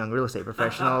Austin Young Real Estate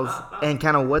Professionals and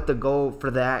kind of what the goal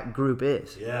for that group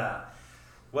is. Yeah.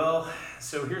 Well,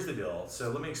 so here's the deal. So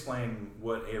let me explain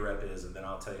what AREP is, and then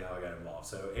I'll tell you how I got involved.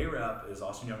 So AREP is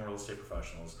Austin Young Real Estate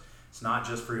Professionals. It's not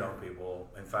just for young people.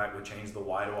 In fact, we changed the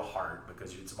Y to a heart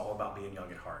because it's all about being young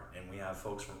at heart. And we have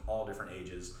folks from all different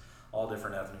ages, all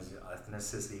different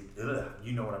ethnicity.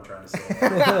 You know what I'm trying to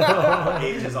say.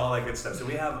 Ages, all that good stuff. So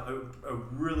we have a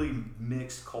really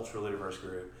mixed, culturally diverse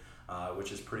group,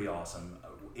 which is pretty awesome.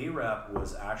 AREP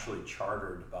was actually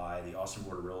chartered by the Austin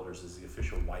Board of Realtors as the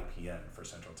official YPN for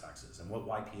Central Texas. And what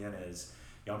YPN is,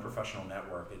 Young Professional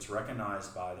Network, it's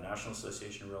recognized by the National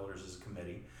Association of Realtors as a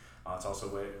committee. It's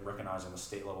also recognized on the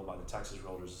state level by the Texas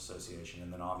Realtors Association,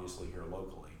 and then obviously here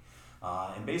locally.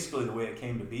 And basically the way it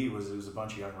came to be was it was a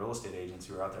bunch of young real estate agents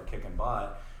who were out there kicking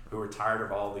butt, who were tired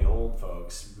of all the old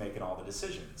folks making all the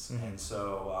decisions. And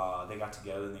so they got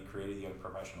together and they created the Young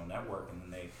Professional Network, and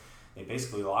then they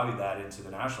basically lobbied that into the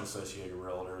National Association of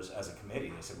Realtors as a committee.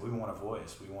 They said, we want a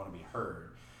voice, we want to be heard.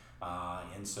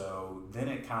 And so then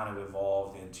it kind of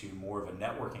evolved into more of a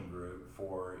networking group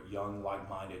for young,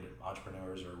 like-minded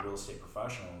entrepreneurs or real estate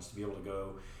professionals to be able to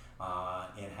go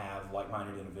and have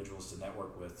like-minded individuals to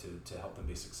network with to help them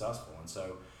be successful. And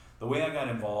so the way I got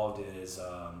involved is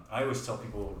I always tell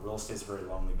people real estate's a very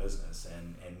lonely business.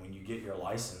 And when you get your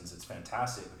license, it's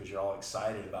fantastic because you're all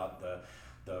excited about the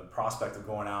the prospect of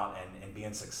going out and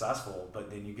being successful, but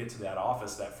then you get to that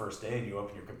office that first day and you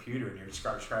open your computer and you're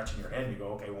scratching your head and you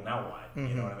go, okay, well now what?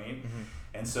 You know what I mean?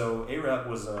 And so AREP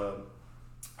was a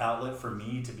outlet for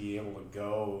me to be able to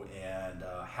go and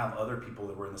have other people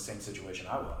that were in the same situation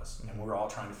I was, and we were all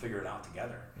trying to figure it out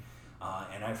together.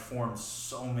 And I formed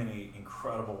so many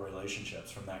incredible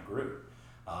relationships from that group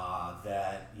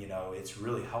that, you know, it's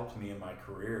really helped me in my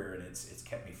career, and it's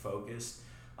kept me focused.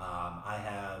 I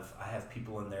have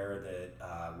people in there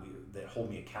that hold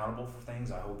me accountable for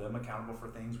things. I hold them accountable for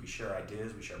things. We share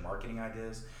ideas. We share marketing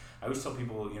ideas. I always tell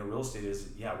people, you know, real estate is,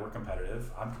 yeah, we're competitive.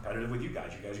 I'm competitive with you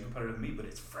guys. You guys are competitive with me, but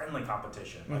it's friendly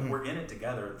competition. Like we're in it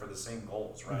together for the same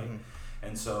goals, right?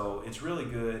 And so it's really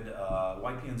good.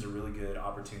 YPN's a really good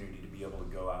opportunity to be able to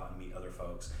go out and meet other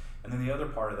folks. And then the other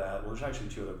part of that, well, there's actually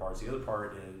two other parts. The other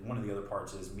part is, one of the other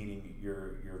parts is meeting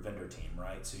your vendor team,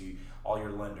 right? So all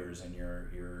your lenders and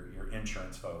your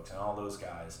insurance folks and all those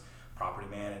guys, property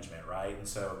management, right? And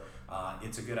so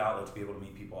it's a good outlet to be able to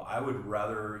meet people. I would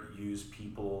rather use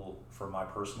people for my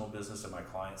personal business and my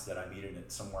clients that I meet in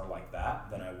it somewhere like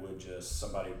that than I would just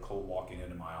somebody cold walking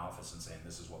into my office and saying,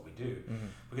 this is what we do.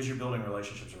 Because you're building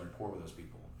relationships and rapport with those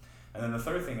people. And then the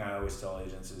third thing I always tell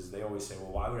agents is, they always say,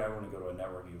 well, why would I want to go to a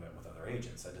networking event with other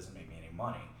agents? That doesn't make me any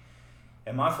money.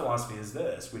 And my philosophy is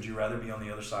this: would you rather be on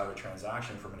the other side of a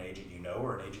transaction from an agent you know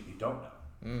or an agent you don't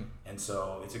know? And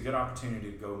so it's a good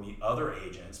opportunity to go meet other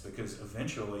agents, because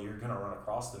eventually you're going to run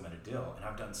across them in a deal. And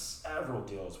I've done several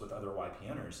deals with other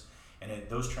YPNers, and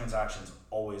those transactions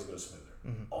always go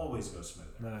smoother. Always go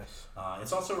smoother. Nice.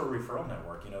 It's also a referral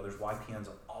network. You know, there's YPNs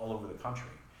all over the country.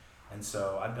 And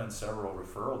so I've done several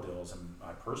referral deals in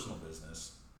my personal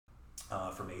business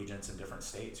from agents in different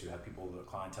states who have people, the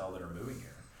clientele that are moving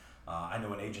here. I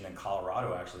know an agent in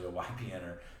Colorado, actually, a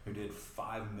YPNer, who did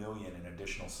 $5 million in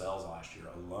additional sales last year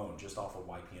alone, just off of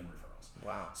YPN referrals.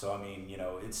 Wow. So I mean, you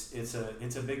know, it's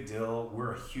a big deal.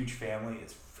 We're a huge family.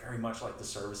 It's very much like the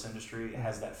service industry. It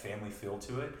has that family feel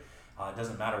to it. It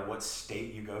doesn't matter what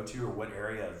state you go to or what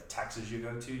area of Texas you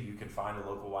go to, you can find a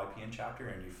local YPN chapter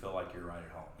and you feel like you're right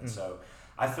at home. And so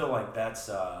I feel like that's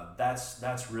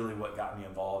really what got me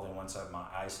involved. And once my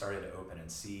eyes started to open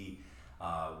and see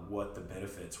what the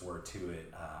benefits were to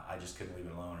it, I just couldn't leave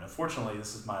it alone. And unfortunately,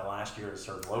 this is my last year to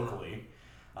serve locally,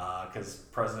 because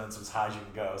president's as high as you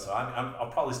can go. So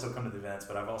I'll probably still come to the events,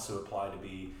 but I've also applied to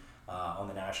be on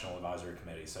the National Advisory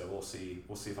Committee. So we'll see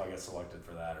if I get selected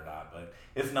for that or not. But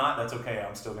if not, that's okay.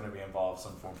 I'm still going to be involved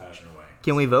some form, fashion, or way.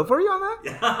 Can we vote for you on that?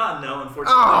 Yeah, no,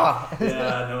 unfortunately.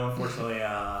 Unfortunately.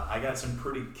 I got some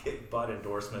pretty kick butt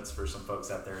endorsements for some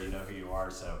folks out there. You know who you are.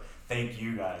 So thank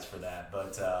you guys for that.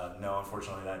 But no,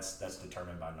 unfortunately, that's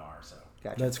determined by NAR. So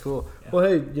Gotcha. That's cool. Yeah. Well,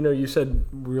 hey, you know, you said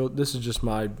this is just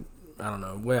my, I don't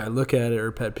know, way I look at it,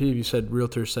 or pet peeve. You said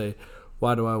realtors say,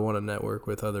 why do I want to network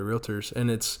with other realtors? And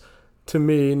it's, to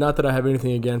me, not that I have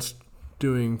anything against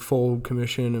doing full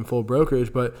commission and full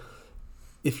brokerage, but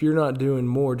if you're not doing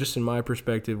more, just in my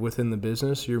perspective, within the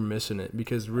business, you're missing it,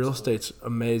 because real estate's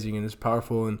amazing and it's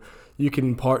powerful, and you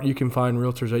can find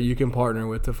realtors that you can partner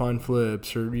with to find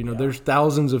flips, or, you know, there's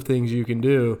thousands of things you can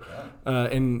do.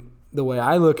 And the way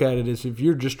I look at it is, if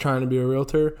you're just trying to be a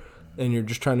realtor and you're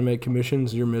just trying to make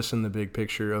commissions, you're missing the big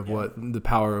picture of what the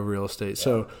power of real estate.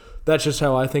 So that's just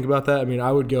how I think about that. I mean,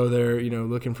 I would go there, you know,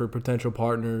 looking for potential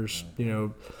partners, you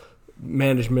know,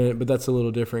 management, but that's a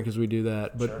little different because we do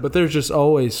that. But there's just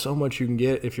always so much you can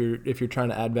get if you're trying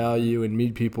to add value and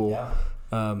meet people.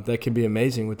 That can be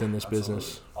amazing within this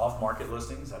business. Off-market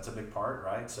listings, that's a big part,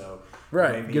 right? So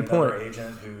maybe good another point.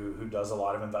 Agent who does a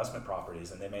lot of investment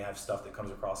properties, and they may have stuff that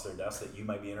comes across their desk that you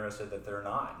might be interested that they're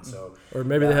not. And so, or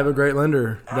maybe they have a great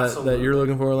lender that you're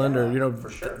looking for a lender. You know,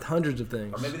 for sure. Hundreds of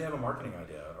things. Or maybe they have a marketing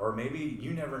idea, or maybe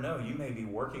you never know. You may be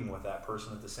working with that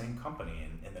person at the same company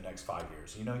in the next 5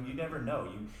 years. You know, you never know.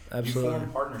 You form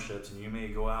partnerships, and you may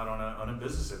go out on a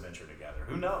business adventure together.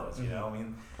 Who knows? You know, I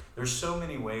mean, there's so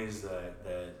many ways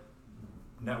that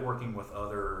networking with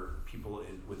other people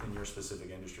within your specific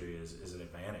industry is an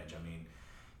advantage. I mean,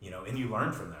 you know, and you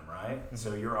learn from them, right?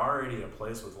 So you're already at a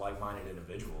place with like-minded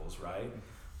individuals, right?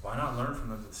 Why not learn from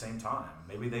them at the same time?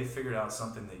 Maybe they figured out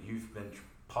something that you've been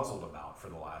puzzled about for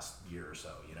the last year or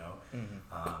so, you know?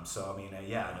 So, I mean,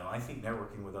 I think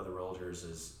networking with other realtors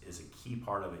is a key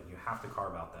part of it. You have to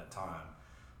carve out that time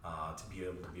to be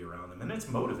able to be around them. And it's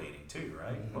motivating too,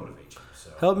 right? It motivates you. So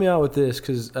help me out with this,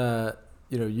 because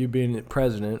you know, you being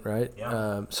president, right?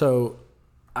 Yeah. So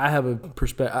I have a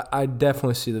perspective. I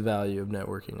definitely see the value of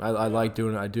networking. I like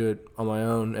doing it. I do it on my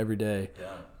own every day. Yeah.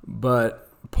 But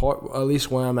at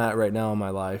least where I'm at right now in my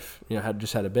life, had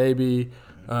just had a baby.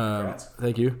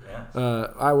 Thank you. Yeah.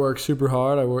 I work super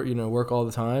hard. I work all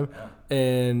the time,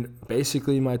 and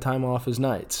basically my time off is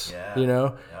nights.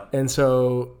 Yeah. And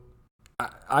so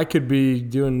I could be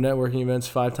doing networking events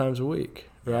 5 times a week,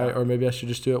 right? Yeah. Or maybe I should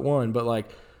just do it 1. But like,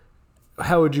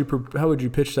 how would you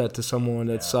pitch that to someone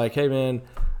that's like, hey man,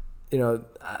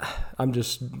 I'm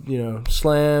just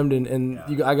slammed, and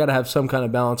I got to have some kind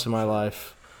of balance in my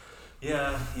life.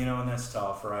 Yeah, and that's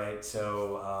tough, right?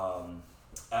 So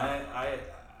I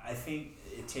think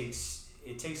it takes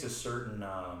a certain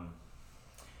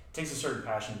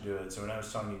passion to do it. So when I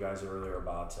was telling you guys earlier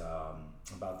about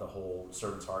the whole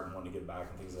servant's heart and wanting to give back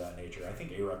and things of that nature, I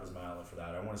think AREP is my outlet for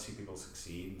that. I want to see people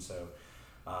succeed, and so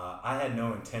I had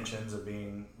no intentions of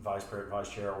being vice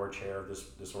chair or chair of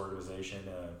this organization.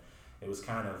 It was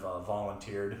kind of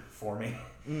volunteered for me,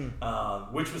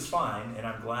 which was fine, and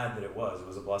I'm glad that it was. It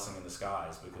was a blessing in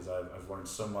disguise because I've learned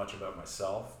so much about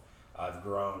myself. I've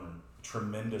grown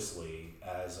tremendously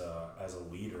as a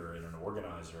leader and an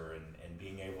organizer, and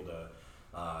being able to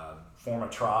form a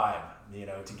tribe,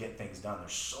 to get things done.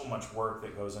 There's so much work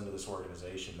that goes into this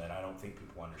organization that I don't think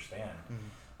people understand.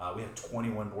 We have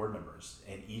 21 board members,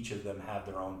 and each of them have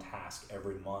their own task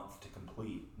every month to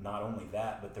complete. Not only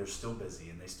that, but they're still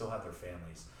busy and they still have their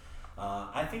families.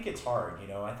 I think it's hard,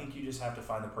 I think you just have to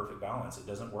find the perfect balance. It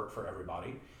doesn't work for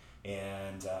everybody.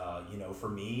 And, for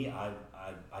me,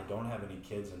 I don't have any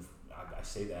kids, and I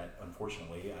say that,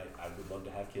 unfortunately. I would love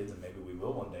to have kids, and maybe we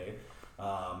will one day.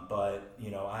 But,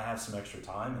 I have some extra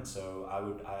time, and so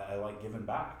I like giving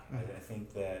back. I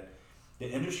think that the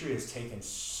industry has taken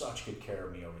such good care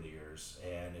of me over the years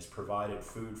and has provided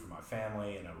food for my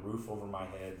family and a roof over my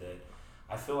head that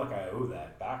I feel like I owe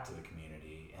that back to the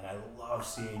community. And I love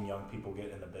seeing young people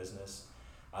get into business.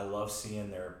 I love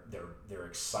seeing their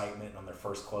excitement on their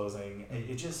first closing.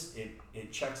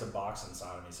 It checks a box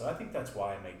inside of me. So I think that's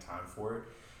why I make time for it.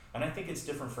 And I think it's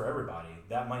different for everybody.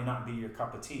 That might not be your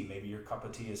cup of tea. Maybe your cup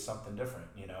of tea is something different,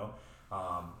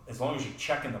 as long as you're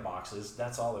checking the boxes,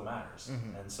 that's all that matters.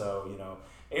 And so,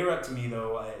 AREP to me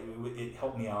though, it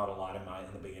helped me out a lot in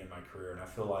the beginning of my career, and I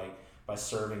feel like by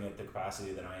serving at the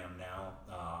capacity that I am now,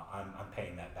 I'm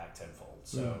paying that back tenfold.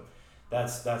 So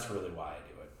that's really why I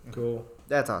do it. Cool.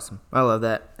 That's awesome. I love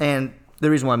that. And the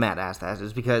reason why Matt asked that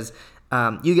is because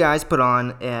you guys put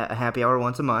on a happy hour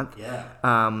once a month,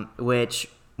 which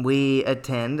we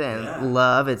attend and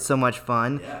love. It's so much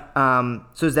fun.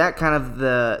 So is that kind of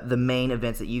the main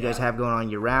events that you guys have going on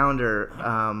year round, or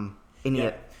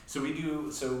any? So we do.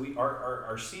 So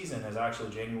our season is actually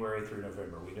January through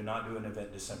November. We do not do an event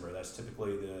in December. That's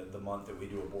typically the month that we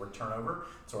do a board turnover.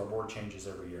 So our board changes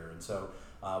every year, and so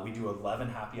we do 11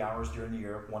 happy hours during the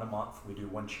year, 1 a month. We do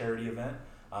 1 charity event,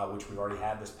 which we've already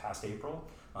had this past April.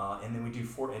 And then we do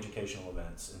 4 educational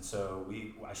events. And so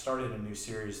I started a new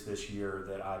series this year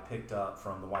that I picked up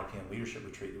from the YPN Leadership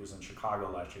Retreat that was in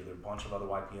Chicago last year. There are a bunch of other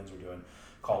YPNs are doing,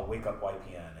 called Wake Up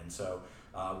YPN. And so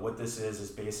what this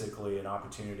is basically an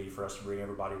opportunity for us to bring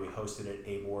everybody. We hosted it at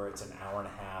ABOR. It's an hour and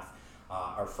a half.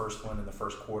 Our first one in the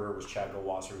first quarter was Chad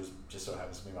Goldwasser, who just so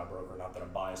happens to be my broker, not that I'm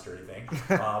biased or anything.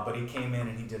 But he came in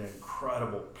and he did an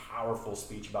incredible, powerful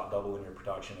speech about doubling your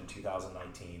production in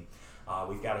 2019.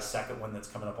 We've got a second one that's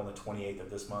coming up on the 28th of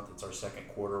this month. It's our second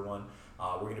quarter one.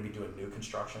 We're going to be doing new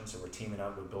construction, so we're teaming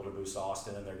up with Builder Boost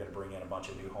Austin, and they're going to bring in a bunch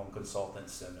of new home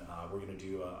consultants, and we're going to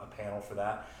do a panel for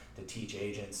that to teach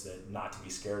agents that not to be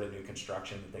scared of new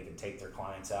construction, that they can take their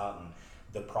clients out, and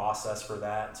the process for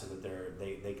that so that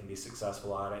they can be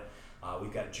successful at it.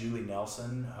 We've got Julie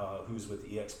Nelson, who's with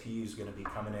EXP, who's going to be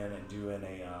coming in and doing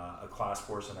a class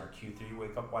for us in our Q3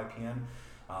 Wake Up YPN.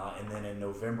 And then in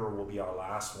November will be our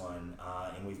last one,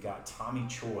 and we've got Tommy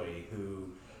Choi, who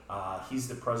he's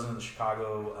the president of the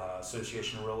Chicago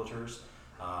Association of Realtors.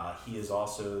 He is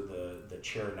also the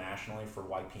chair nationally for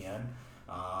YPN,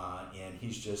 and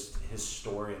his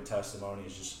story and testimony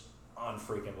is just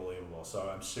unfreaking believable. So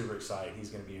I'm super excited. He's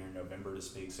going to be here in November to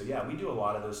speak. So yeah, we do a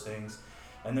lot of those things.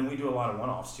 And then we do a lot of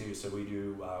one-offs too. So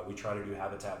we try to do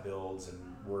habitat builds, and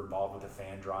we're involved with the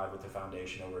fan drive with the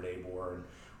foundation over at ABOR, and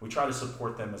we try to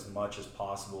support them as much as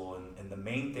possible. And the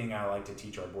main thing I like to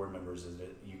teach our board members is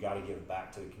that you got to give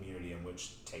back to the community in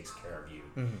which takes care of you.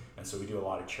 And so we do a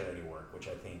lot of charity work, which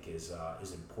I think is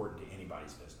important to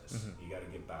anybody's business. You got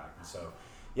to give back. And so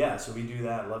yeah, so we do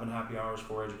that, 11 happy hours,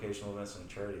 4 educational events, and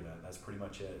a charity event. That's pretty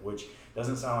much it, which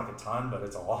doesn't sound like a ton, but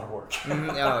it's a lot of work.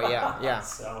 Oh, yeah.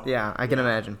 So, yeah, I can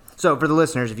imagine. So for the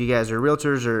listeners, if you guys are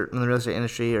realtors or in the real estate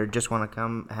industry or just want to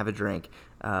come have a drink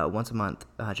once a month,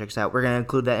 check us out. We're going to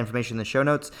include that information in the show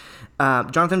notes.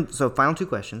 Jonathan, so final 2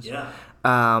 questions. Yeah.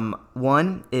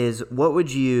 One is, what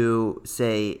would you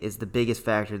say is the biggest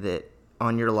factor that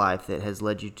on your life that has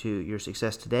led you to your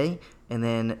success today? And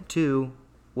then 2,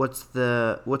 what's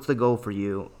the goal for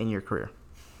you in your career?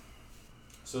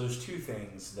 So there's 2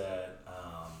 things that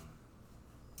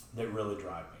that really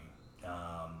drive me.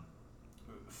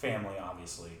 Family,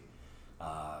 obviously.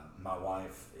 My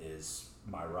wife is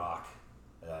my rock.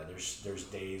 There's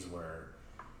days where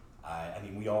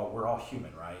we're all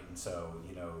human, right? And so,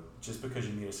 just because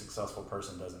you meet a successful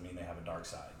person doesn't mean they have a dark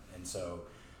side. And so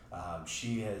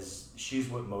she's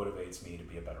what motivates me to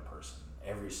be a better person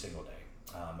every single day.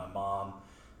 My mom,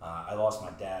 I lost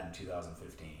my dad in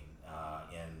 2015.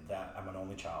 And that I'm an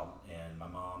only child, and my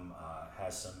mom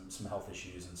has some health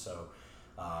issues, and so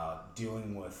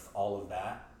dealing with all of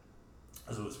that,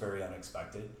 as it was very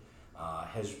unexpected,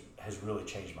 has really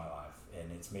changed my life,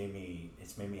 and it's made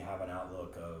me have an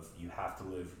outlook of you have to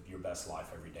live your best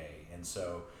life every day. And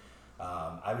so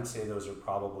I would say those are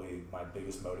probably my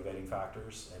biggest motivating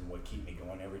factors and what keep me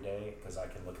going every day, because I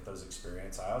can look at those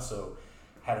experiences. I also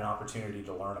had an opportunity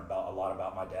to learn a lot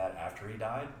about my dad after he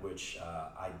died, which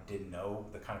I didn't know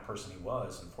the kind of person he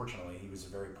was. Unfortunately, he was a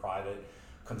very private,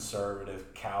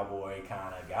 conservative, cowboy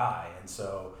kind of guy, and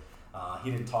so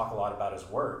he didn't talk a lot about his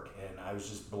work, and I was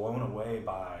just blown away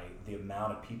by the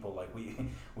amount of people. Like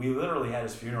we literally had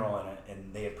his funeral,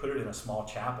 and they had put it in a small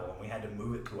chapel, and we had to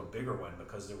move it to a bigger one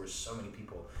because there were so many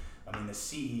people. I mean, the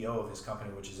CEO of his company,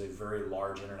 which is a very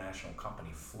large international company,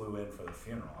 flew in for the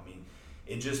funeral. I mean,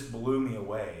 it just blew me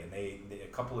away. And they a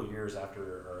couple of years after,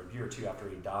 or a year or 2 after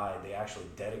he died, they actually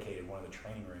dedicated one of the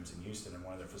training rooms in Houston in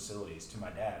one of their facilities to my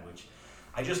dad, which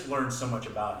I just learned so much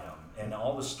about him. And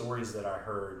all the stories that I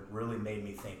heard really made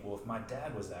me think, well, if my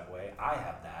dad was that way, I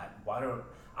have that.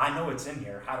 I know it's in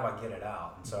here. How do I get it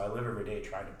out? And so I live every day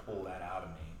trying to pull that out of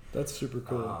me. That's super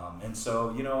cool. And so,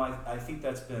 I think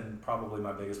that's been probably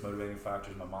my biggest motivating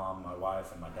factors: my mom, my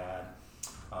wife, and my dad.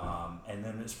 And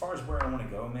then as far as where I want to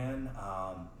go, man,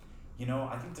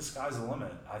 I think the sky's the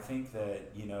limit. I think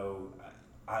that,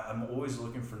 I'm always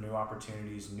looking for new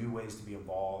opportunities, new ways to be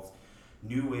involved,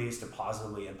 new ways to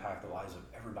positively impact the lives of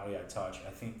everybody I touch.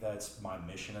 I think that's my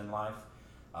mission in life.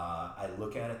 I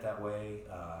look at it that way.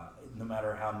 No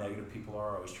matter how negative people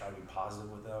are, I always try to be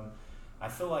positive with them. I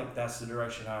feel like that's the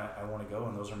direction I want to go,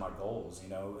 and those are my goals.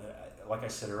 Like I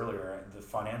said earlier, the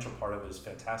financial part of it is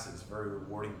fantastic. It's a very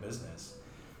rewarding business.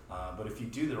 But if you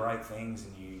do the right things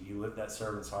and you live that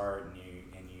servant's heart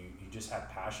and you just have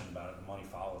passion about it, the money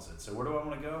follows it. So where do I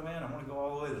want to go, man? I want to go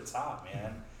all the way to the top,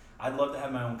 man. I'd love to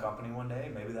have my own company one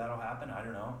day. Maybe that'll happen. I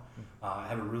don't know. I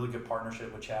have a really good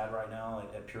partnership with Chad right now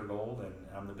at Pure Gold, and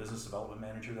I'm the business development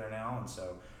manager there now. And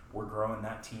so we're growing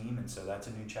that team, and so that's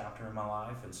a new chapter in my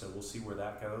life. And so we'll see where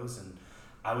that goes. And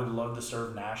I would love to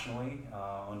serve nationally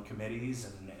on committees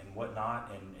and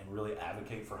whatnot, and really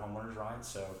advocate for homeowners' rights.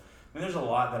 So there's a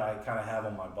lot that I kind of have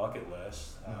on my bucket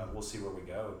list. We'll see where we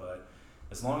go, but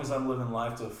as long as I'm living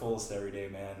life to the fullest every day,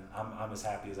 man, I'm as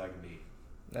happy as I can be.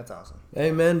 That's awesome.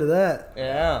 Amen to that.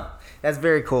 Yeah. That's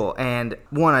very cool. And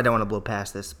one, I don't want to blow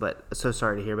past this, but so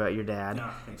sorry to hear about your dad. No,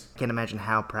 thanks. Can't imagine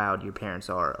how proud your parents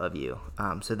are of you.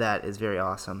 So that is very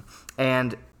awesome.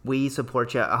 And we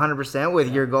support you 100%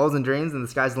 with your goals and dreams, and the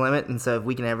sky's the limit. And so if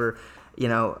we can ever, be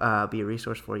a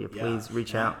resource for you, please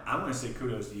reach out. I want to say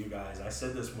kudos to you guys. I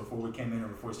said this before we came in or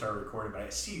before we started recording, but I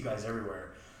see you guys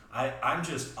everywhere. I'm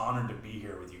just honored to be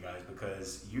here with you guys,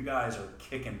 because you guys are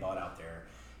kicking butt out there.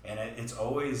 And it's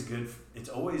always good. It's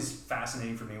always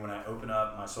fascinating for me when I open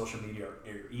up my social media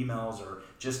or emails or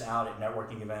just out at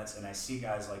networking events, and I see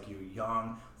guys like you,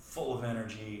 young, full of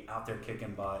energy, out there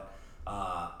kicking butt.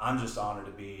 I'm just honored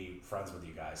to be friends with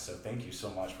you guys. So thank you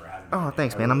so much for having me. Oh,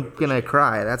 thanks, man. I'm going to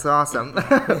cry. That's awesome.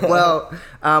 Well,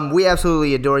 we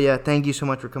absolutely adore you. Thank you so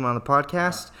much for coming on the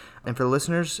podcast. And for the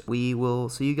listeners, we will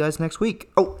see you guys next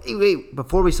week. Oh, wait,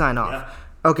 before we sign off. Yeah.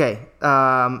 Okay,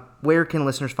 where can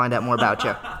listeners find out more about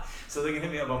you? So they can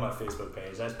hit me up on my Facebook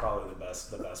page. That's probably the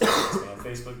best place, man.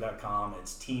 Facebook.com.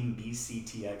 It's Team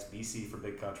BCTX. BC for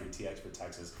Big Country, TX for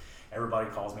Texas. Everybody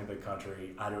calls me Big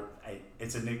Country.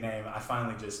 It's a nickname. I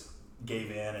finally just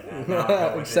gave in and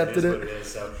now accepted it. What it is.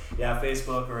 So yeah,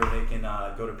 Facebook, or they can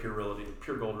go to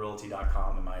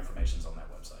puregoldrealty.com, and my information's on that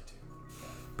website too.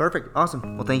 Perfect.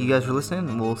 Awesome. Well, thank you guys for listening,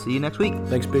 and we'll see you next week.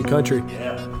 Thanks, Big Country.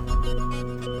 Yeah.